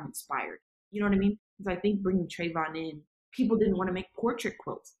nevertheless, I'm inspired. You know what I mean? Because I think bringing Trayvon in, people didn't want to make portrait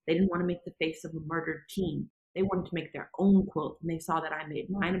quilts. They didn't want to make the face of a murdered teen. They wanted to make their own quilt. And they saw that I made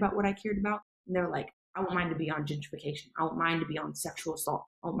mine about what I cared about. And they're like, I want mine to be on gentrification. I want mine to be on sexual assault.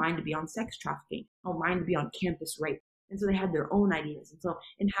 I want mine to be on sex trafficking. I want mine to be on campus rape. And so they had their own ideas. And so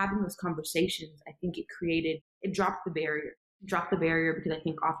in having those conversations, I think it dropped the barrier. Drop the barrier because I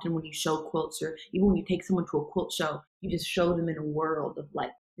think often when you show quilts or even when you take someone to a quilt show, you just show them in a world of like,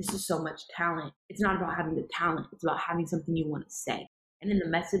 this is so much talent. It's not about having the talent. It's about having something you want to say. And in the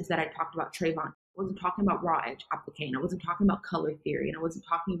message that I talked about Trayvon, I wasn't talking about raw edge applique, and I wasn't talking about color theory, and I wasn't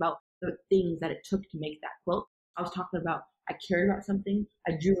talking about the things that it took to make that quilt. I was talking about, I cared about something,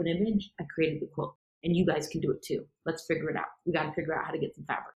 I drew an image, I created the quilt. And you guys can do it too. Let's figure it out. We got to figure out how to get some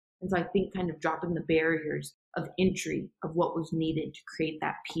fabric. And so I think kind of dropping the barriers of entry of what was needed to create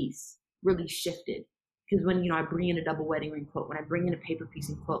that piece really shifted. Because when, I bring in a double wedding ring quilt, when I bring in a paper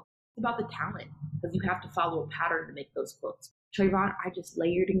piecing quilt, it's about the talent because you have to follow a pattern to make those quilts. Trayvon, I just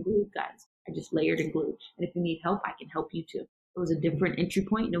layered and glued, guys. I just layered and glued. And if you need help, I can help you too. It was a different entry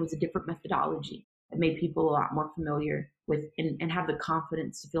point and it was a different methodology that made people a lot more familiar with and have the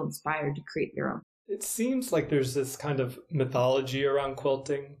confidence to feel inspired to create their own. It seems like there's this kind of mythology around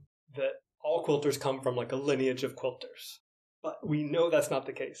quilting that all quilters come from like a lineage of quilters. But we know that's not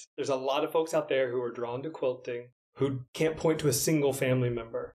the case. There's a lot of folks out there who are drawn to quilting who can't point to a single family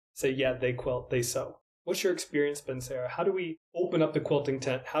member, say, yeah, they quilt, they sew. What's your experience been, Sarah? How do we open up the quilting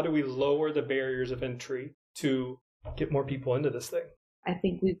tent? How do we lower the barriers of entry to get more people into this thing? I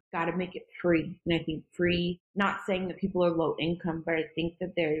think we've got to make it free. And I think free, not saying that people are low income, but I think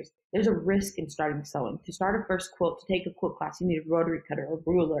that there's a risk in starting sewing. To start a first quilt, to take a quilt class, you need a rotary cutter, a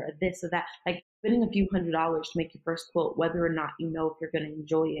ruler, a this, or that. Like spending a few $100s to make your first quilt, whether or not you know if you're going to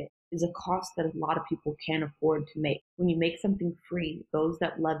enjoy it, is a cost that a lot of people can't afford to make. When you make something free, those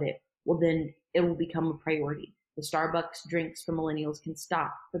that love it, well, then it will become a priority. The Starbucks drinks for millennials can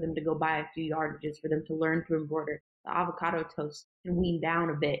stop for them to go buy a few yardages, for them to learn to embroider. The avocado toast can wean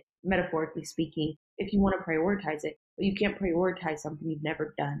down a bit, metaphorically speaking, if you want to prioritize it, but you can't prioritize something you've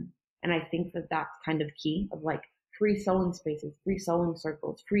never done. And I think that that's kind of key of like free sewing spaces, free sewing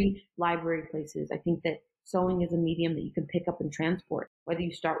circles, free library places. I think that sewing is a medium that you can pick up and transport, whether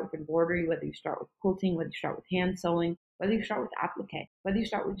you start with embroidery, whether you start with quilting, whether you start with hand sewing, whether you start with applique, whether you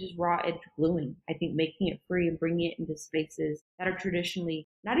start with just raw edge gluing. I think making it free and bringing it into spaces that are traditionally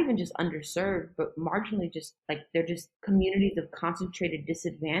not even just underserved, but marginally just like they're just communities of concentrated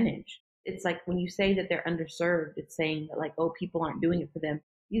disadvantage. It's like when you say that they're underserved, it's saying that like, oh, people aren't doing it for them.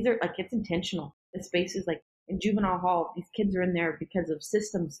 These are like, it's intentional. The spaces like in juvenile hall, these kids are in there because of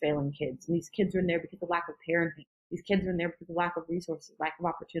systems failing kids. And these kids are in there because of lack of parenting. These kids are in there because of lack of resources, lack of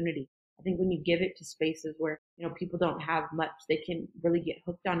opportunity. I think when you give it to spaces where, people don't have much, they can really get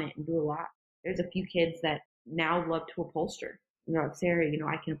hooked on it and do a lot. There's a few kids that now love to upholster. Like Sarah,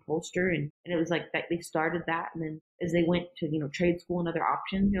 I can upholster. And it was like that they started that. And then as they went to, trade school and other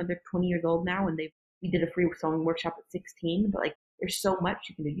options, they're 20 years old now and we did a free sewing workshop at 16, but like there's so much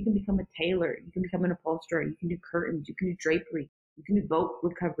you can do. You can become a tailor. You can become an upholsterer. You can do curtains. You can do drapery. You can do boat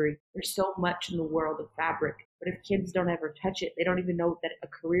recovery. There's so much in the world of fabric. But if kids don't ever touch it, they don't even know that a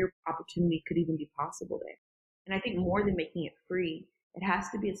career opportunity could even be possible there. And I think more than making it free, it has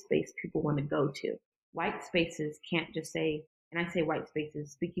to be a space people want to go to. White spaces can't just say, and I say white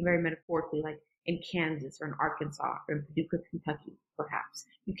spaces, speaking very metaphorically, like in Kansas or in Arkansas or in Paducah, Kentucky, perhaps.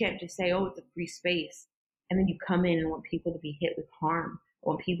 You can't just say, oh, it's a free space. And then you come in and want people to be hit with harm,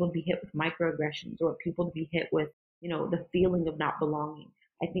 or want people to be hit with microaggressions, or want people to be hit with, the feeling of not belonging.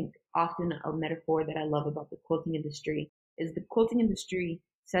 I think often a metaphor that I love about the quilting industry is the quilting industry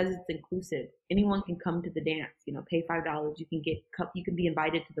says it's inclusive. Anyone can come to the dance, pay $5. You can be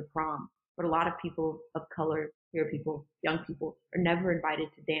invited to the prom. But a lot of people of color, queer people, young people are never invited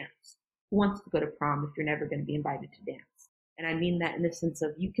to dance. Who wants to go to prom if you're never going to be invited to dance? And I mean that in the sense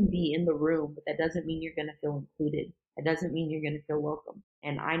of you can be in the room, but that doesn't mean you're going to feel included. That doesn't mean you're going to feel welcome.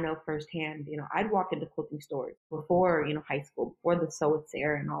 And I know firsthand, I'd walk into quilting stores before, high school, before the Sew with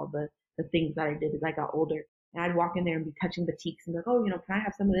Sarah and all the things that I did as I got older. And I'd walk in there and be touching batiks and be like, oh, can I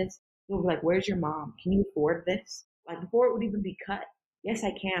have some of this? People were like, where's your mom? Can you afford this? Like before it would even be cut. Yes,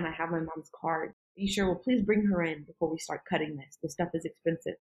 I can. I have my mom's card. Are you sure? Well, please bring her in before we start cutting this. This stuff is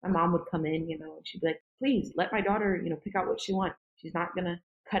expensive. My mom would come in, and she'd be like, please let my daughter, pick out what she wants. She's not going to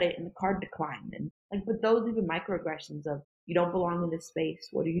cut it and the card decline. And like, but those even microaggressions of, you don't belong in this space.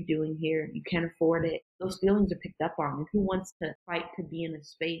 What are you doing here? You can't afford it. Those feelings are picked up on. And who wants to fight to be in a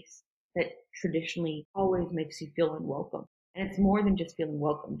space that traditionally always makes you feel unwelcome? And it's more than just feeling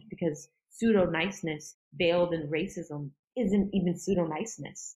welcomed, because pseudo niceness veiled in racism isn't even pseudo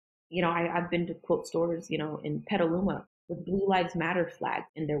niceness. I've been to quilt stores, in Petaluma with Blue Lives Matter flag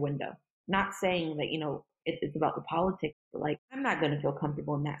in their window. Not saying that, it's about the politics, but like, I'm not going to feel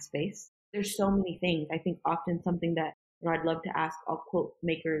comfortable in that space. There's so many things. I think often something that, I'd love to ask all quilt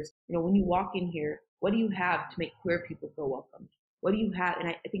makers, when you walk in here, what do you have to make queer people feel welcome? What do you have? And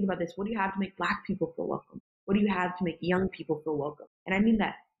I think about this. What do you have to make Black people feel welcome? What do you have to make young people feel welcome? And I mean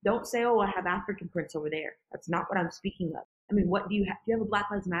that. Don't say, oh, I have African prints over there. That's not what I'm speaking of. I mean, what do you have? Do you have a Black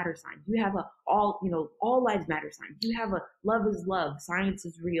Lives Matter sign? Do you have all lives matter sign? Do you have a love is love, science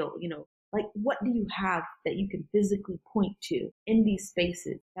is real? Like, what do you have that you can physically point to in these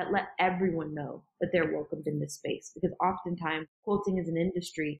spaces that let everyone know that they're welcomed in this space? Because oftentimes quilting as an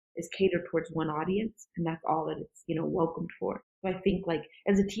industry is catered towards one audience, and that's all that it's, welcomed for. So I think, like,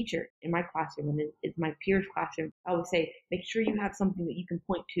 as a teacher in my classroom and in my peers' classroom, I would say, make sure you have something that you can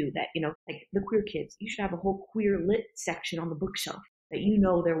point to that, like the queer kids, you should have a whole queer lit section on the bookshelf that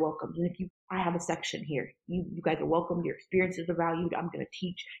they're welcomed. And I have a section here. You guys are welcome. Your experiences are valued. I'm going to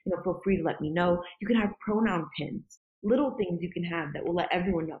teach. Feel free to let me know. You can have pronoun pins, little things you can have that will let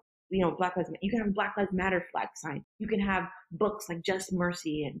everyone know. Black Lives Matter. You can have a Black Lives Matter flag sign. You can have books like Just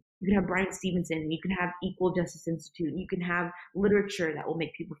Mercy, and you can have Bryan Stevenson, and you can have Equal Justice Institute, and you can have literature that will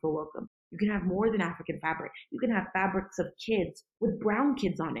make people feel welcome. You can have more than African fabric. You can have fabrics of kids with brown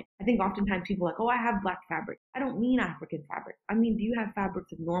kids on it. I think oftentimes people are like, oh, I have Black fabric. I don't mean African fabric. I mean, do you have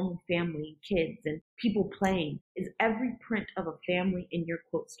fabrics of normal family, kids, and people playing? Is every print of a family in your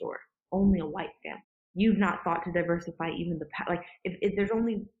quilt store only a white family? You've not thought to diversify even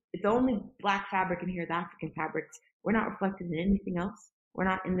if the only Black fabric in here is African fabrics, we're not reflected in anything else. We're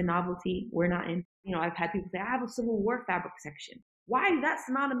not in the novelty. We're not in, I've had people say, I have a Civil War fabric section. Why is that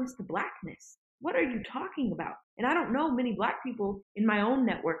synonymous to Blackness? What are you talking about? And I don't know many Black people in my own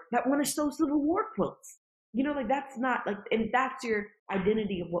network that want to sew Civil War quilts. That's not and that's your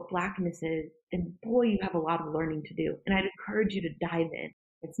identity of what Blackness is. And boy, you have a lot of learning to do. And I'd encourage you to dive in.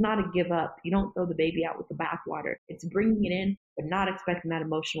 It's not a give up. You don't throw the baby out with the bathwater. It's bringing it in, but not expecting that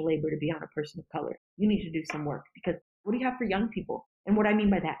emotional labor to be on a person of color. You need to do some work, because what do you have for young people? And what I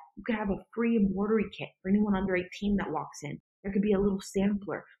mean by that, you could have a free embroidery kit for anyone under 18 that walks in. There could be a little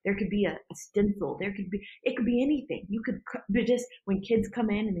sampler. There could be a stencil. It could be anything. You could just, when kids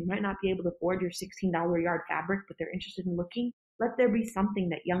come in and they might not be able to afford your $16 yard fabric, but they're interested in looking, let there be something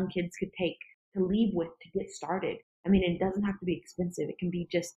that young kids could take to leave with to get started. I mean, it doesn't have to be expensive. It can be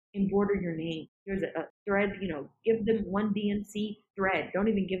just embroider your name. Here's a thread, give them one DMC thread. Don't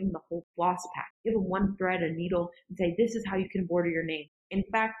even give them the whole floss pack. Give them one thread, a needle, and say, this is how you can embroider your name. In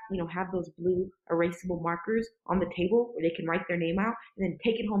fact, have those blue erasable markers on the table where they can write their name out, and then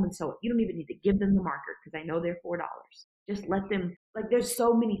take it home and sew it. You don't even need to give them the marker, because I know they're $4. Just let them, there's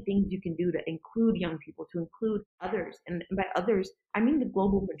so many things you can do to include young people, to include others. And by others, I mean the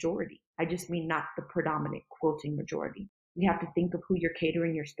global majority. I just mean not the predominant quilting majority. You have to think of who you're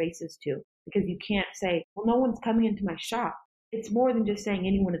catering your spaces to, because you can't say, well, no one's coming into my shop. It's more than just saying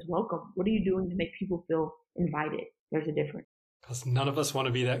anyone is welcome. What are you doing to make people feel invited? There's a difference. Because none of us want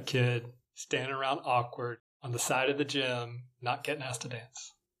to be that kid standing around awkward on the side of the gym, not getting asked to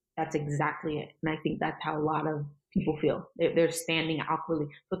dance. That's exactly it. And I think that's how a lot of people feel. They're standing awkwardly.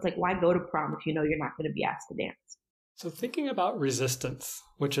 So it's like, why go to prom if you know you're not going to be asked to dance? So thinking about resistance,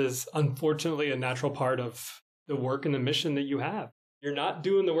 which is unfortunately a natural part of the work and the mission that you have. You're not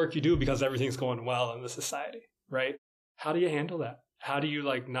doing the work you do because everything's going well in the society, right? How do you handle that? How do you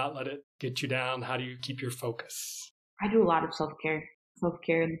not let it get you down? How do you keep your focus? I do a lot of self-care.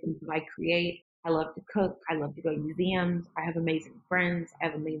 Self-care in the things that I create. I love to cook. I love to go to museums. I have amazing friends. I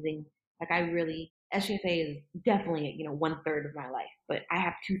have amazing, SGFA is definitely, 1/3 of my life, but I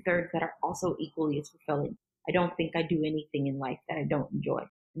have 2/3 that are also equally as fulfilling. I don't think I do anything in life that I don't enjoy.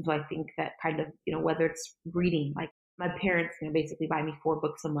 And so I think that kind of, whether it's reading, like my parents, basically buy me 4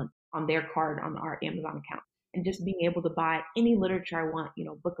 books a month on their card on our Amazon account, and just being able to buy any literature I want,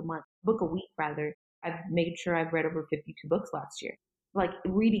 book a week rather. I've made sure I've read over 52 books last year.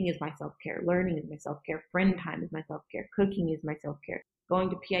 Reading is my self-care. Learning is my self-care. Friend time is my self-care. Cooking is my self-care. Going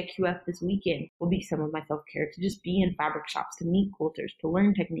to PIQF this weekend will be some of my self-care, to just be in fabric shops, to meet quilters, to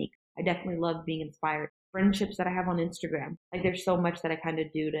learn technique. I definitely love being inspired. Friendships that I have on Instagram, like there's so much that I kind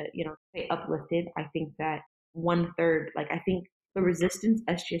of do to, stay uplifted. I think that 1/3, like I think the resistance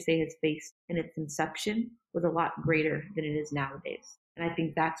SGSA has faced in its inception was a lot greater than it is nowadays. And I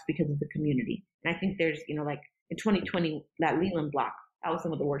think that's because of the community. And I think there's, like in 2020, that Leland block, that was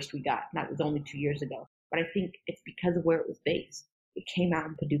some of the worst we got. That was only 2 years ago. But I think it's because of where it was based. It came out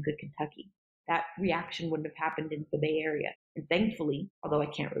in Paducah, Kentucky. That reaction wouldn't have happened in the Bay Area. And thankfully, although I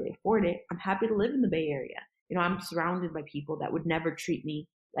can't really afford it, I'm happy to live in the Bay Area. I'm surrounded by people that would never treat me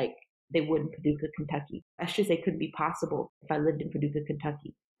like they would in Paducah, Kentucky. SGSA couldn't be possible if I lived in Paducah,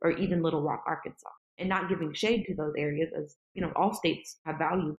 Kentucky, or even Little Rock, Arkansas. And not giving shade to those areas, as all states have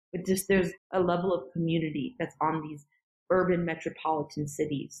value, but just there's a level of community that's on these urban metropolitan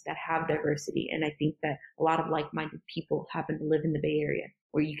cities that have diversity. And I think that a lot of like-minded people happen to live in the Bay Area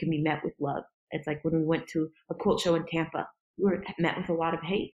where you can be met with love. It's like when we went to a quilt show in Tampa, we were met with a lot of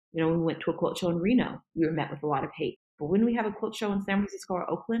hate. When we went to a quilt show in Reno, we were met with a lot of hate. But when we have a quilt show in San Francisco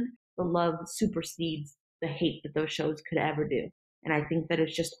or Oakland, the love supersedes the hate that those shows could ever do. And I think that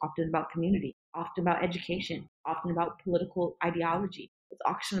it's just often about community, often about education, often about political ideology. It's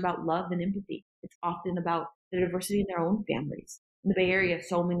often about love and empathy. It's often about the diversity in their own families. In the Bay Area,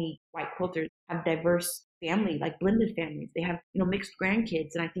 so many white quilters have diverse family, like blended families. They have, mixed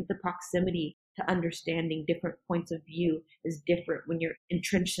grandkids. And I think the proximity to understanding different points of view is different when you're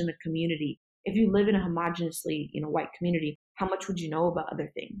entrenched in a community. If you live in a homogeneously, white community, how much would you know about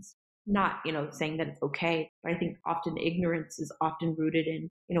other things? Not, saying that it's okay, but I think often ignorance is often rooted in,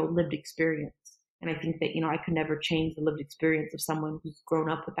 lived experience. And I think that, I could never change the lived experience of someone who's grown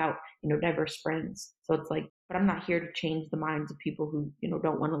up without, diverse friends. So it's like, but I'm not here to change the minds of people who,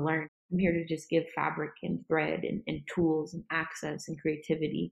 don't want to learn. I'm here to just give fabric and thread and tools and access and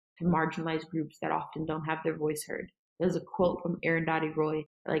creativity to marginalized groups that often don't have their voice heard. There's a quote from Arundhati Roy,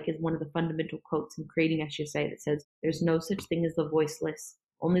 is one of the fundamental quotes in creating SGSA that says, "There's no such thing as the voiceless,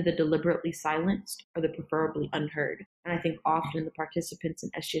 only the deliberately silenced or the preferably unheard." And I think often the participants in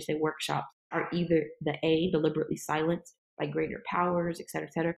SGSA workshops are either the deliberately silenced by greater powers, et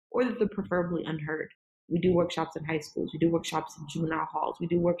cetera, or that they're preferably unheard. We do workshops in high schools. We do workshops in juvenile halls. We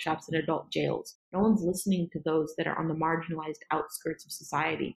do workshops in adult jails. No one's listening to those that are on the marginalized outskirts of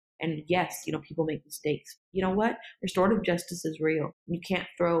society. And yes, people make mistakes. You know what? Restorative justice is real. You can't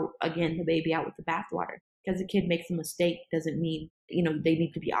throw, again, the baby out with the bathwater. Because a kid makes a mistake doesn't mean, they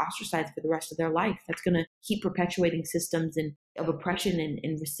need to be ostracized for the rest of their life. That's going to keep perpetuating systems of oppression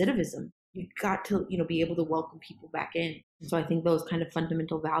and recidivism. You've got to, be able to welcome people back in. And so I think those kind of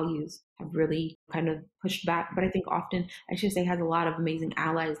fundamental values have really kind of pushed back. But I think often SGSA has a lot of amazing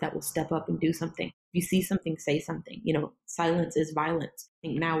allies that will step up and do something. If you see something, say something. Silence is violence. I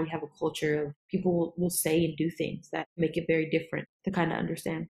think now we have a culture of people will say and do things that make it very different to kind of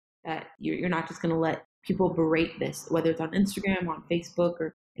understand that you're not just going to let people berate this, whether it's on Instagram, on Facebook,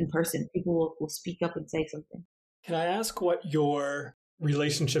 or in person. People will speak up and say something. Can I ask what your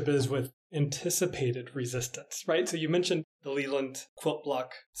relationship is with anticipated resistance, right? So you mentioned the Leland quilt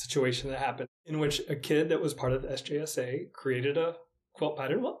block situation that happened in which a kid that was part of the SJSA created a quilt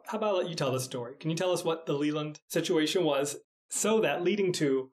pattern. Well, how about I let you tell the story? Can you tell us what the Leland situation was? So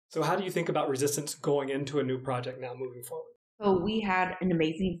how do you think about resistance going into a new project now moving forward? So we had an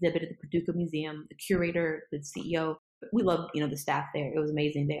amazing exhibit at the Paducah Museum. The curator, the CEO, we loved, the staff there. It was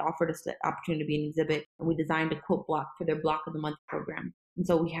amazing. They offered us the opportunity to be an exhibit, and we designed a quilt block for their Block of the Month program. And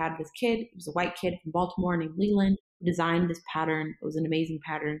so we had this kid, he was a white kid from Baltimore named Leland, who designed this pattern. It was an amazing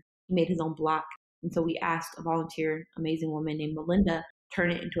pattern. He made his own block. And so we asked a volunteer, amazing woman named Melinda,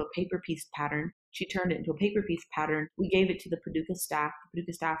 turn it into a paper piece pattern. She turned it into a paper piece pattern. We gave it to the Paducah staff. The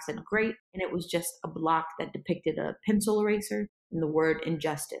Paducah staff said, great. And it was just a block that depicted a pencil eraser and the word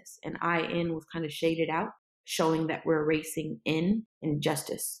injustice. And IN was kind of shaded out, showing that we're erasing in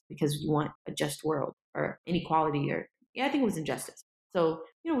injustice because we want a just world or inequality I think it was injustice. So,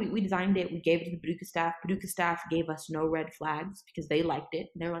 we designed it. We gave it to the Paducah staff. Paducah staff gave us no red flags because they liked it.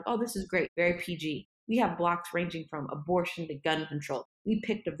 And they're like, oh, this is great. Very PG. We have blocks ranging from abortion to gun control. We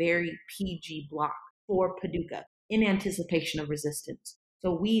picked a very PG block for Paducah in anticipation of resistance.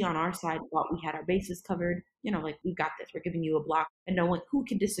 So we on our side thought we had our bases covered. We've got this. We're giving you a block. And no one who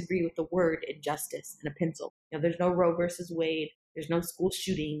can disagree with the word injustice and a pencil. There's no Roe versus Wade. There's no school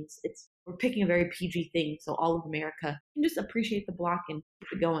shootings. We're picking a very PG thing so all of America can just appreciate the block and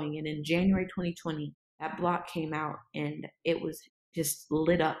keep it going. And in January 2020, that block came out and it was just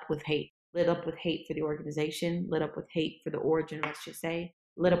lit up with hate. Lit up with hate for the organization, lit up with hate for the origin of SGSA,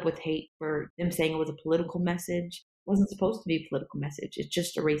 lit up with hate for them saying it was a political message. It wasn't supposed to be a political message. It's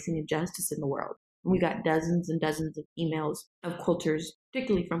just erasing injustice in the world. And we got dozens and dozens of emails of quilters,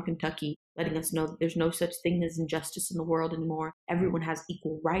 particularly from Kentucky, letting us know that there's no such thing as injustice in the world anymore. Everyone has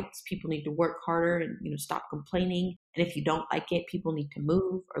equal rights. People need to work harder and, stop complaining. And if you don't like it, people need to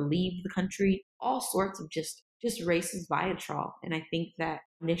move or leave the country. All sorts of just racist vitriol. And I think that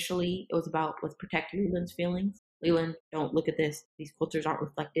initially it was about let's protect Leland's feelings. Leland, don't look at this. These quilters aren't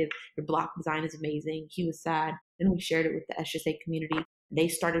reflective. Your block design is amazing. He was sad. Then we shared it with the SGSA community. They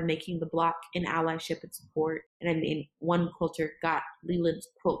started making the block in allyship and support. And I mean, one quilter got Leland's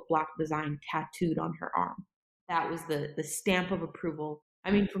quilt block design tattooed on her arm. That was the stamp of approval.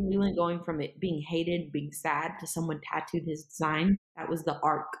 I mean, from Leland going from it being hated, being sad, to someone tattooed his design, that was the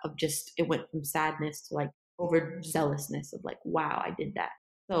arc of just, it went from sadness to like overzealousness of like, wow, I did that.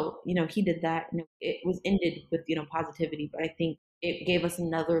 So, he did that, and it was ended with, positivity. But I think it gave us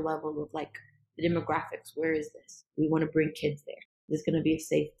another level of like the demographics. Where is this? We want to bring kids there. This is going to be a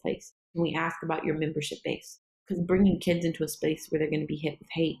safe place. Can we ask about your membership base? Because bringing kids into a space where they're going to be hit with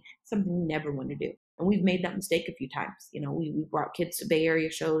hate is something we never want to do. And we've made that mistake a few times. We brought kids to Bay Area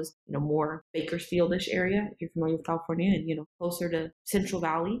shows, more Bakersfield-ish area, if you're familiar with California, and, closer to Central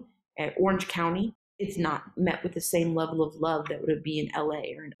Valley at Orange County. It's not met with the same level of love that would be in LA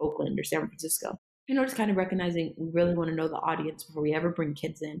or in Oakland or San Francisco. Just kind of recognizing we really want to know the audience before we ever bring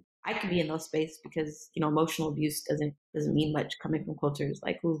kids in. I could be in those space because, emotional abuse doesn't mean much coming from quilters.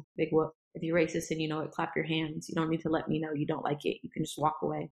 Like, ooh, big whoop. If you're racist and you know it, clap your hands. You don't need to let me know you don't like it. You can just walk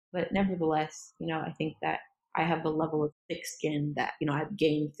away. But nevertheless, I think that I have a level of thick skin that, I've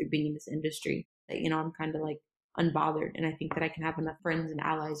gained through being in this industry that, I'm kind of like unbothered. And I think that I can have enough friends and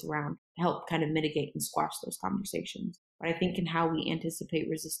allies around to help kind of mitigate and squash those conversations. But I think in how we anticipate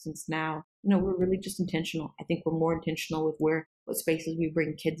resistance now, we're really just intentional. I think we're more intentional with what spaces we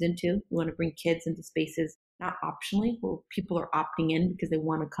bring kids into. We want to bring kids into spaces not optionally, where people are opting in because they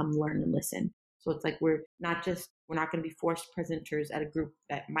want to come learn and listen. So it's like we're not going to be forced presenters at a group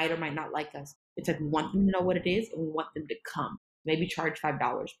that might or might not like us. It's like we want them to know what it is and we want them to come. Maybe charge $5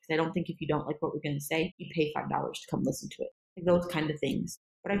 because I don't think if you don't like what we're going to say, you pay $5 to come listen to it. Like those kind of things.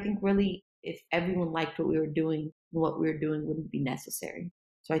 But I think really if everyone liked what we were doing, what we were doing wouldn't be necessary.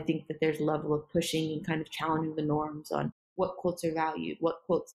 So I think that there's a level of pushing and kind of challenging the norms on what quilts are valued, what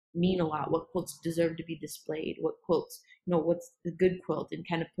quilts mean a lot, what quilts deserve to be displayed, what quilts, what's the good quilt, and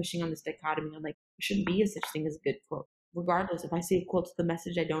kind of pushing on this dichotomy on like, there shouldn't be a such thing as a good quilt. Regardless, if I see a quilt with a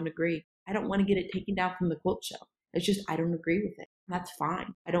message I don't agree, I don't want to get it taken down from the quilt show. It's just, I don't agree with it. That's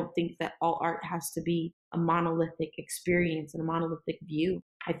fine. I don't think that all art has to be a monolithic experience and a monolithic view.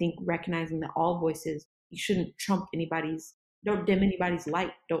 I think recognizing that all voices, you shouldn't don't dim anybody's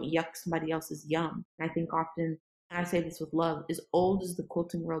light. Don't yuck somebody else's yum. And I think often, and I say this with love, as old as the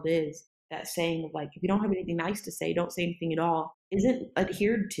quilting world is, that saying of like, if you don't have anything nice to say, don't say anything at all, isn't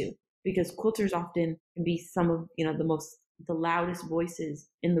adhered to. Because quilters often can be some of, the loudest voices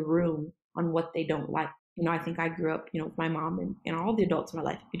in the room on what they don't like. I think I grew up, with my mom and all the adults in my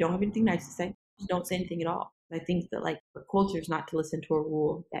life. If you don't have anything nice to say, just don't say anything at all. I think that like for culture is not to listen to a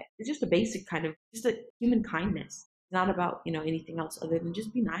rule that is just a basic kind of just a human kindness. It's not about, anything else other than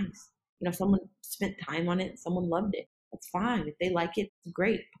just be nice. Someone spent time on it, someone loved it. That's fine. If they like it, it's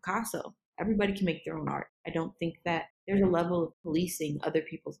great. Picasso. Everybody can make their own art. I don't think that there's a level of policing other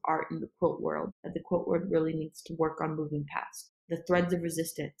people's art in the quilt world that the quilt world really needs to work on moving past. The threads of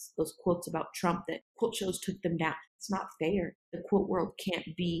resistance, those quotes about Trump that quilt shows took them down. It's not fair. The quilt world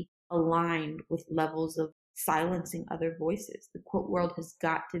can't be aligned with levels of silencing other voices. The quilt world has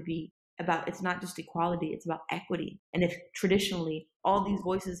got to be about, it's not just equality, it's about equity. And if traditionally all these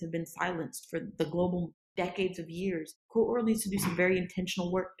voices have been silenced for the global decades of years, quilt world needs to do some very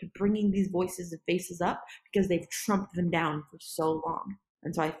intentional work to bringing these voices and faces up because they've trumped them down for so long.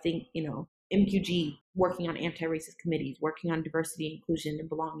 And so I think, MQG working on anti-racist committees, working on diversity, inclusion, and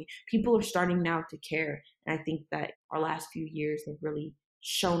belonging. People are starting now to care. And I think that our last few years have really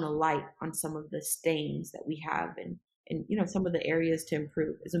shone a light on some of the stains that we have and some of the areas to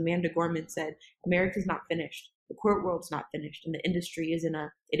improve. As Amanda Gorman said, America's not finished. The quilt world's not finished. And the industry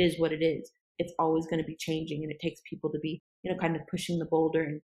it is what it is. It's always going to be changing. And it takes people to be, kind of pushing the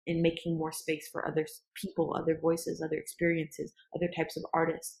boulder and making more space for other people, other voices, other experiences, other types of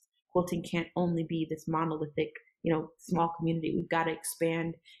artists. Quilting can't only be this monolithic, small community. We've got to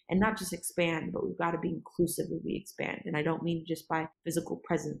expand, and not just expand, but we've got to be inclusive as we expand. And I don't mean just by physical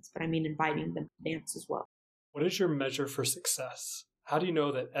presence, but I mean inviting them to dance as well. What is your measure for success? How do you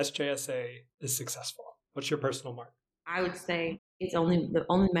know that SJSA is successful? What's your personal mark? I would say the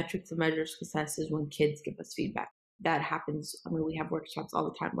only metric to measure success is when kids give us feedback. That happens. We have workshops all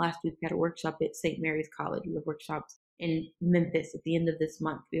the time. Last week we had a workshop at St. Mary's College. We have workshops in Memphis at the end of this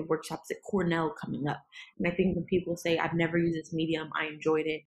month. We have workshops at Cornell coming up. And I think when people say, I've never used this medium, I enjoyed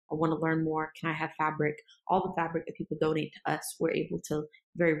it, I want to learn more, can I have fabric? All the fabric that people donate to us, we're able to,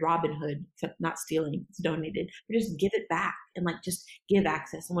 very Robin Hood, except not stealing, it's donated, but just give it back and like just give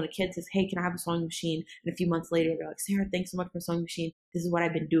access. And when a kid says, hey, can I have a sewing machine? And a few months later, they're like, Sarah, thanks so much for a sewing machine. This is what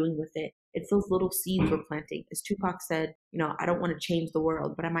I've been doing with it. It's those little seeds we're planting. As Tupac said, I don't want to change the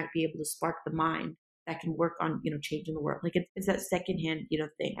world, but I might be able to spark the mind that can work on, changing the world. Like it's that secondhand,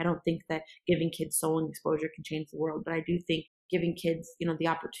 thing. I don't think that giving kids sewing exposure can change the world, but I do think giving kids, the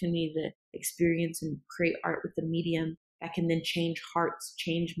opportunity to experience and create art with the medium that can then change hearts,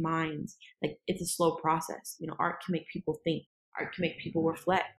 change minds. Like it's a slow process. Art can make people think, art can make people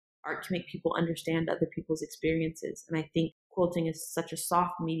reflect, art can make people understand other people's experiences. And I think quilting is such a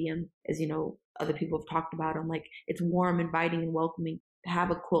soft medium, as, other people have talked about. I'm like, it's warm, inviting, and welcoming to have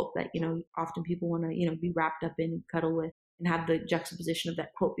a quilt that, often people want to, be wrapped up in and cuddle with, and have the juxtaposition of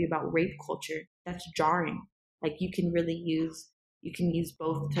that quilt be about rape culture. That's jarring. Like you can use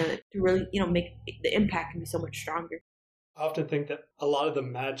both to really, make the impact can be so much stronger. I often think that a lot of the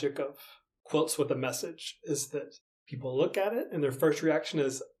magic of quilts with a message is that people look at it and their first reaction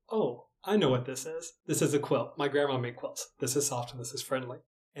is, oh, I know what this is. This is a quilt. My grandma made quilts. This is soft and this is friendly.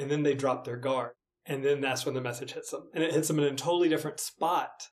 And then they drop their guard. And then that's when the message hits them. And it hits them in a totally different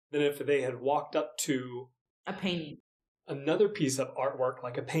spot than if they had walked up to a painting, another piece of artwork,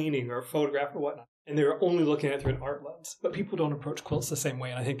 like a painting or a photograph or whatnot. And they were only looking at it through an art lens. But people don't approach quilts the same way.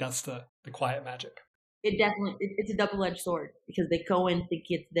 And I think that's the quiet magic. It's a double-edged sword, because they go in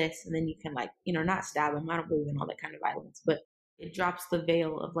thinking it's this, and then you can not stab them. I don't believe in all that kind of violence, but it drops the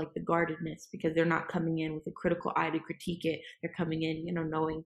veil of like the guardedness, because they're not coming in with a critical eye to critique it. They're coming in,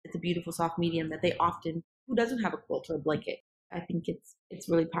 knowing it's a beautiful soft medium that they often, who doesn't have a quilt or a blanket? I think it's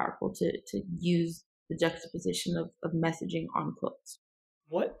really powerful to use the juxtaposition of messaging on quilts.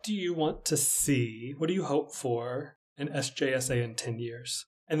 What do you want to see? What do you hope for in SJSA in 10 years?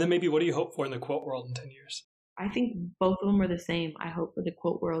 And then maybe what do you hope for in the quilt world in 10 years? I think both of them are the same. I hope for the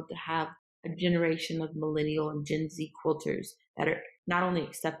quilt world to have a generation of millennial and Gen Z quilters that are not only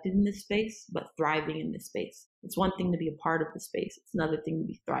accepted in this space, but thriving in this space. It's one thing to be a part of the space. It's another thing to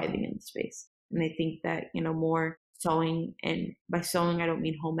be thriving in the space. And I think that, more sewing, and by sewing, I don't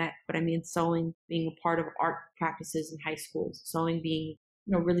mean home ec, but I mean sewing being a part of art practices in high schools, sewing being,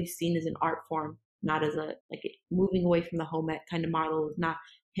 really seen as an art form, not as moving away from the home ec kind of model of not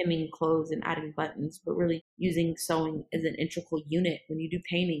hemming clothes and adding buttons, but really using sewing as an integral unit. When you do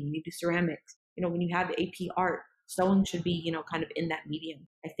painting, when you do ceramics, when you have AP art, sewing should be, kind of in that medium.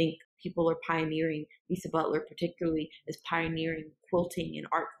 I think people are pioneering, Lisa Butler particularly is pioneering quilting and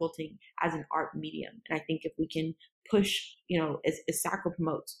art quilting as an art medium. And I think if we can push, as Sacra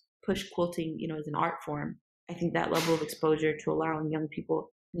promotes, push quilting, as an art form, I think that level of exposure to allowing young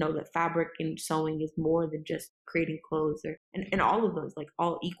people know that fabric and sewing is more than just creating clothes, and all of those, like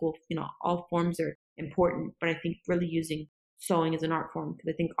all equal, all forms are important. But I think really using sewing as an art form,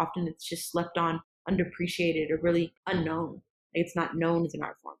 because I think often it's just slept on, underappreciated, or really unknown. Like it's not known as an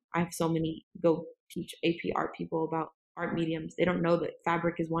art form. I have so many go teach AP art people about art mediums. They don't know that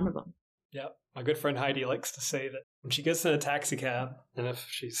fabric is one of them. Yeah. My good friend Heidi likes to say that when she gets in a taxi cab, and if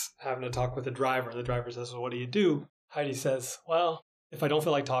she's having a talk with the driver says, well, what do you do? Heidi says, well, if I don't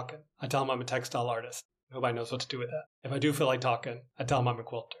feel like talking, I tell them I'm a textile artist. Nobody knows what to do with that. If I do feel like talking, I tell them I'm a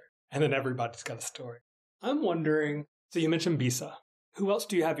quilter. And then everybody's got a story. I'm wondering, so you mentioned Bisa. Who else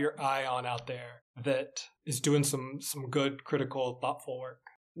do you have your eye on out there that is doing some good, critical, thoughtful work?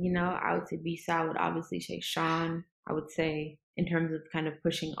 I would say Bisa. I would obviously say Sean. I would say in terms of kind of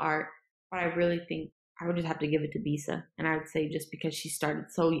pushing art. But I really think I would just have to give it to Bisa. And I would say just because she started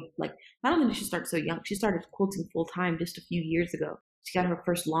not only did she start so young, she started quilting full time just a few years ago. She got her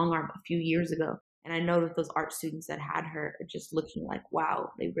first long arm a few years ago. And I know that those art students that had her are just looking like, wow,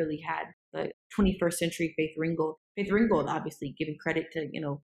 they really had the 21st century Faith Ringgold. Faith Ringgold, obviously, giving credit to,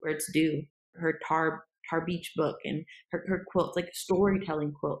 where it's due. Her Tar Beach book and her quilts, like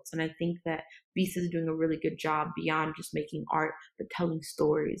storytelling quilts. And I think that Bisa is doing a really good job beyond just making art, but telling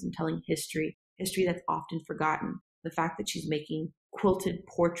stories and telling history that's often forgotten. The fact that she's making quilted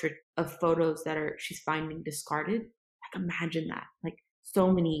portrait of photos that she's finding discarded. Imagine that. Like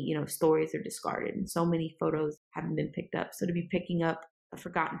so many, stories are discarded and so many photos haven't been picked up. So to be picking up a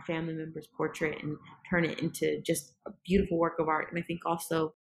forgotten family member's portrait and turn it into just a beautiful work of art. And I think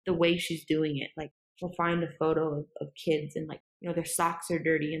also the way she's doing it, like she'll find a photo of kids and their socks are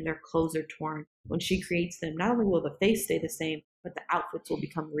dirty and their clothes are torn. When she creates them, not only will the face stay the same, but the outfits will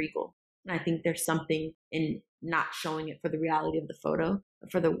become regal. And I think there's something in not showing it for the reality of the photo,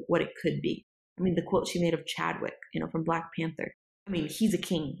 but for what it could be. I mean, the quilt she made of Chadwick, from Black Panther. I mean, he's a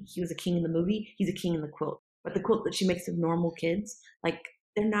king. He was a king in the movie. He's a king in the quilt. But the quilt that she makes of normal kids, like,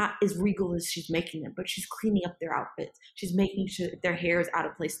 they're not as regal as she's making them, but she's cleaning up their outfits. She's making sure that their hair is out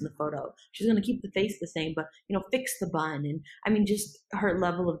of place in the photo. She's going to keep the face the same, but, fix the bun. And I mean, just her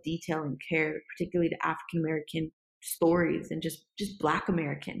level of detail and care, particularly to African American stories and just Black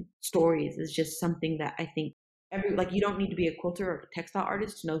American stories, is just something that I think you don't need to be a quilter or a textile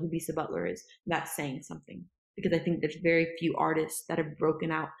artist to know who Bisa Butler is. That's saying something, because I think there's very few artists that have broken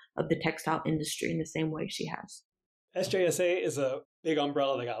out of the textile industry in the same way she has. SJSA is a big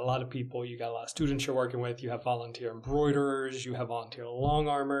umbrella. They got a lot of people. You got a lot of students you're working with. You have volunteer embroiderers. You have volunteer long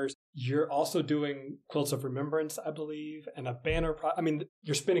armors. You're also doing quilts of remembrance, I believe, and a banner.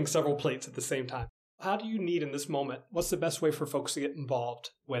 You're spinning several plates at the same time. How do you need in this moment? What's the best way for folks to get involved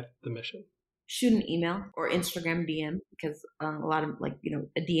with the mission? Shoot an email or Instagram DM, because a lot of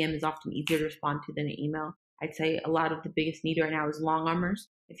a DM is often easier to respond to than an email. I'd say a lot of the biggest need right now is long armors.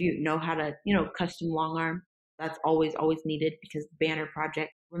 If you know how to, custom long arm, that's always needed, because the banner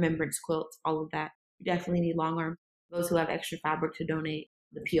project, remembrance quilts, all of that, you definitely need long arm. Those who have extra fabric to donate,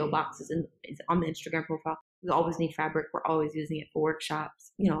 the PO box is on the Instagram profile. We always need fabric. We're always using it for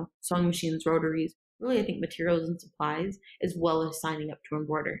workshops, sewing machines, rotaries, really, I think materials and supplies, as well as signing up to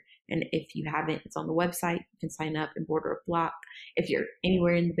embroider. And if you haven't, it's on the website. You can sign up, embroider a block. If you're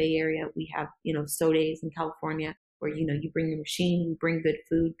anywhere in the Bay Area, we have, sew days in California where, you bring your machine, we bring good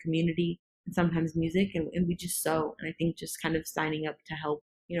food, community, and sometimes music, and we just sew. And I think just kind of signing up to help,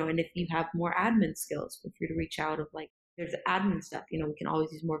 and if you have more admin skills, feel free to reach out there's admin stuff, we can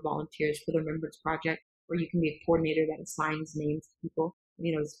always use more volunteers for the Remembrance Project, where you can be a coordinator that assigns names to people.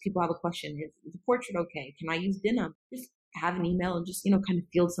 If people have a question, is the portrait okay? Can I use denim? Just have an email and just, kind of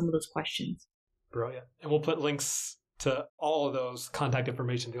field some of those questions. Brilliant. And we'll put links to all of those contact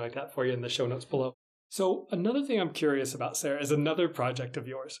information, things like that, for you in the show notes below. So another thing I'm curious about, Sarah, is another project of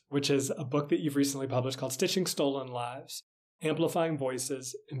yours, which is a book that you've recently published called Stitching Stolen Lives, Amplifying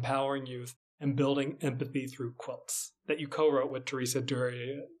Voices, Empowering Youth, and Building Empathy Through Quilts, that you co-wrote with Teresa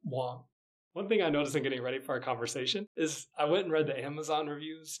Duryea Wong. One thing I noticed in getting ready for our conversation is I went and read the Amazon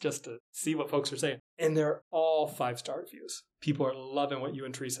reviews just to see what folks are saying. And they're all 5-star reviews. People are loving what you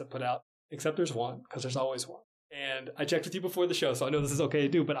and Teresa put out, except there's one, because there's always one. And I checked with you before the show, so I know this is okay to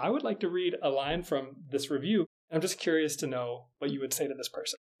do, but I would like to read a line from this review. I'm just curious to know what you would say to this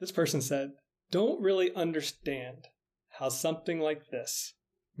person. This person said, "Don't really understand how something like this,"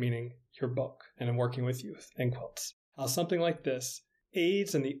 meaning your book and in working with youth and quilts, "how something like this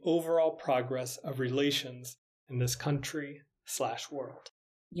aids in the overall progress of relations in this country/world."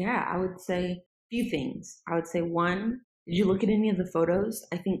 Yeah, I would say a few things. I would say, one, did you look at any of the photos?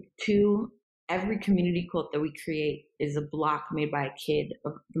 I think two, every community quilt that we create is a block made by a kid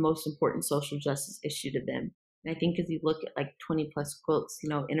of the most important social justice issue to them. And I think as you look at 20 plus quilts,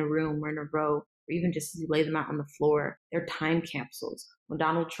 in a room or in a row, or even just as you lay them out on the floor, they're time capsules. When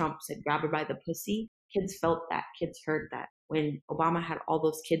Donald Trump said, "Grab her by the pussy," kids felt that, kids heard that. When Obama had all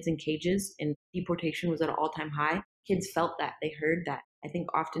those kids in cages and deportation was at an all-time high, kids felt that, they heard that. I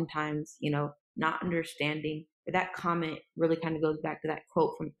think oftentimes, not understanding. But that comment really kind of goes back to that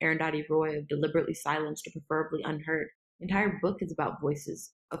quote from Arundhati Roy of "deliberately silenced or preferably unheard." The entire book is about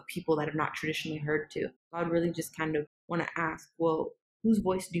voices of people that are not traditionally heard to. I would really just kind of want to ask, well, whose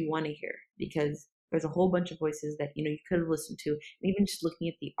voice do you want to hear? Because there's a whole bunch of voices that, you could have listened to. And even just looking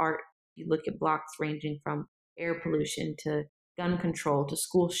at the art, you look at blocks ranging from air pollution to gun control to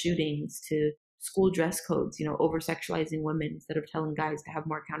school shootings to school dress codes, over-sexualizing women instead of telling guys to have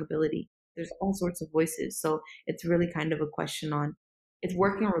more accountability. There's all sorts of voices. So it's really kind of a question on, it's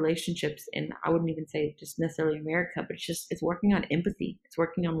working on relationships. And I wouldn't even say just necessarily America, but it's working on empathy. It's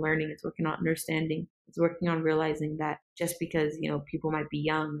working on learning. It's working on understanding. It's working on realizing that just because, people might be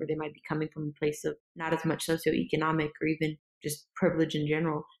young or they might be coming from a place of not as much socioeconomic or even just privilege in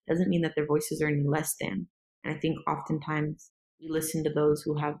general, doesn't mean that their voices are any less than. And I think oftentimes we listen to those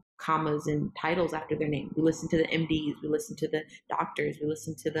who have commas and titles after their name. We listen to the MDs, we listen to the doctors, we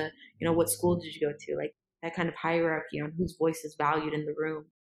listen to the, what school did you go to? That kind of hierarchy on whose voice is valued in the room.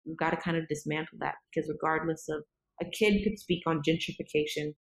 We've got to kind of dismantle that, because regardless of, a kid could speak on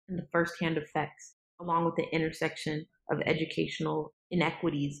gentrification and the firsthand effects, along with the intersection of educational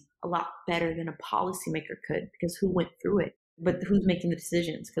inequities, a lot better than a policymaker could, because who went through it? But who's making the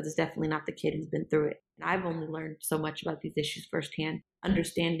decisions? Because it's definitely not the kid who's been through it. And I've only learned so much about these issues firsthand,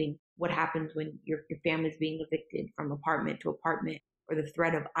 understanding what happens when your family's being evicted from apartment to apartment, or the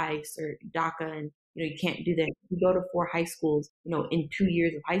threat of ICE or DACA, and you can't do that. You go to 4 high schools, in 2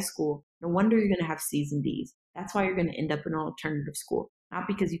 years of high school, no wonder you're going to have C's and D's. That's why you're going to end up in an alternative school. not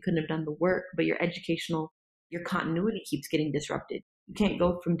because you couldn't have done the work, but your continuity keeps getting disrupted. You can't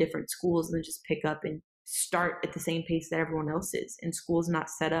go from different schools and then just pick up and start at the same pace that everyone else is. And school's not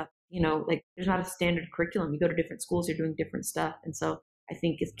set up, like there's not a standard curriculum. You go to different schools, you're doing different stuff. And so I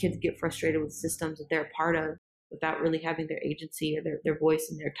think as kids get frustrated with systems that they're a part of without really having their agency or their voice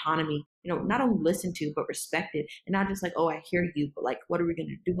and their autonomy, not only listened to, but respected. And not just like, oh, I hear you, but like, what are we going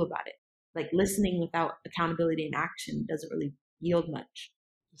to do about it? Like listening without accountability and action doesn't really yield much.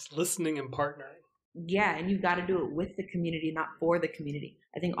 It's listening and partnering. Yeah, and you've got to do it with the community, not for the community.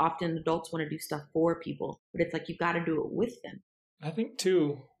 I think often adults want to do stuff for people, but it's like you've got to do it with them. I think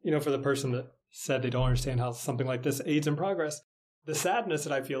too, for the person that said they don't understand how something like this aids in progress, the sadness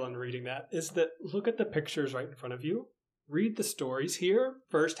that I feel in reading that is that look at the pictures right in front of you, read the stories, hear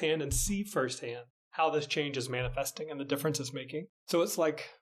firsthand and see firsthand how this change is manifesting and the difference it's making. So it's like,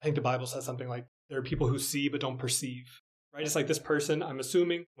 I think the Bible says something like, there are people who see but don't perceive, right? It's like this person, I'm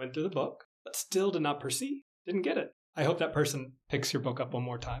assuming, went through the book, but still did not perceive, didn't get it. I hope that person picks your book up one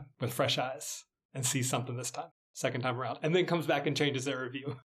more time with fresh eyes and sees something this time, second time around, and then comes back and changes their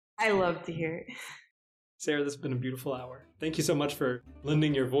review. I love to hear it. Sarah, this has been a beautiful hour. Thank you so much for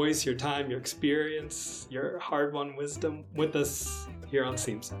lending your voice, your time, your experience, your hard-won wisdom with us here on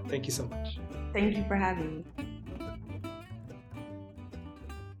SEAMS. Thank you so much. Thank you for having me.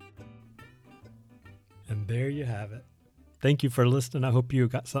 And there you have it. Thank you for listening. I hope you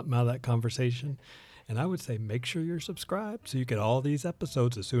got something out of that conversation. And I would say make sure you're subscribed so you get all these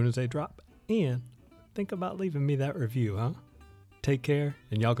episodes as soon as they drop. And think about leaving me that review, huh? Take care,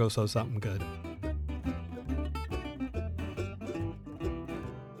 and y'all go sow something good.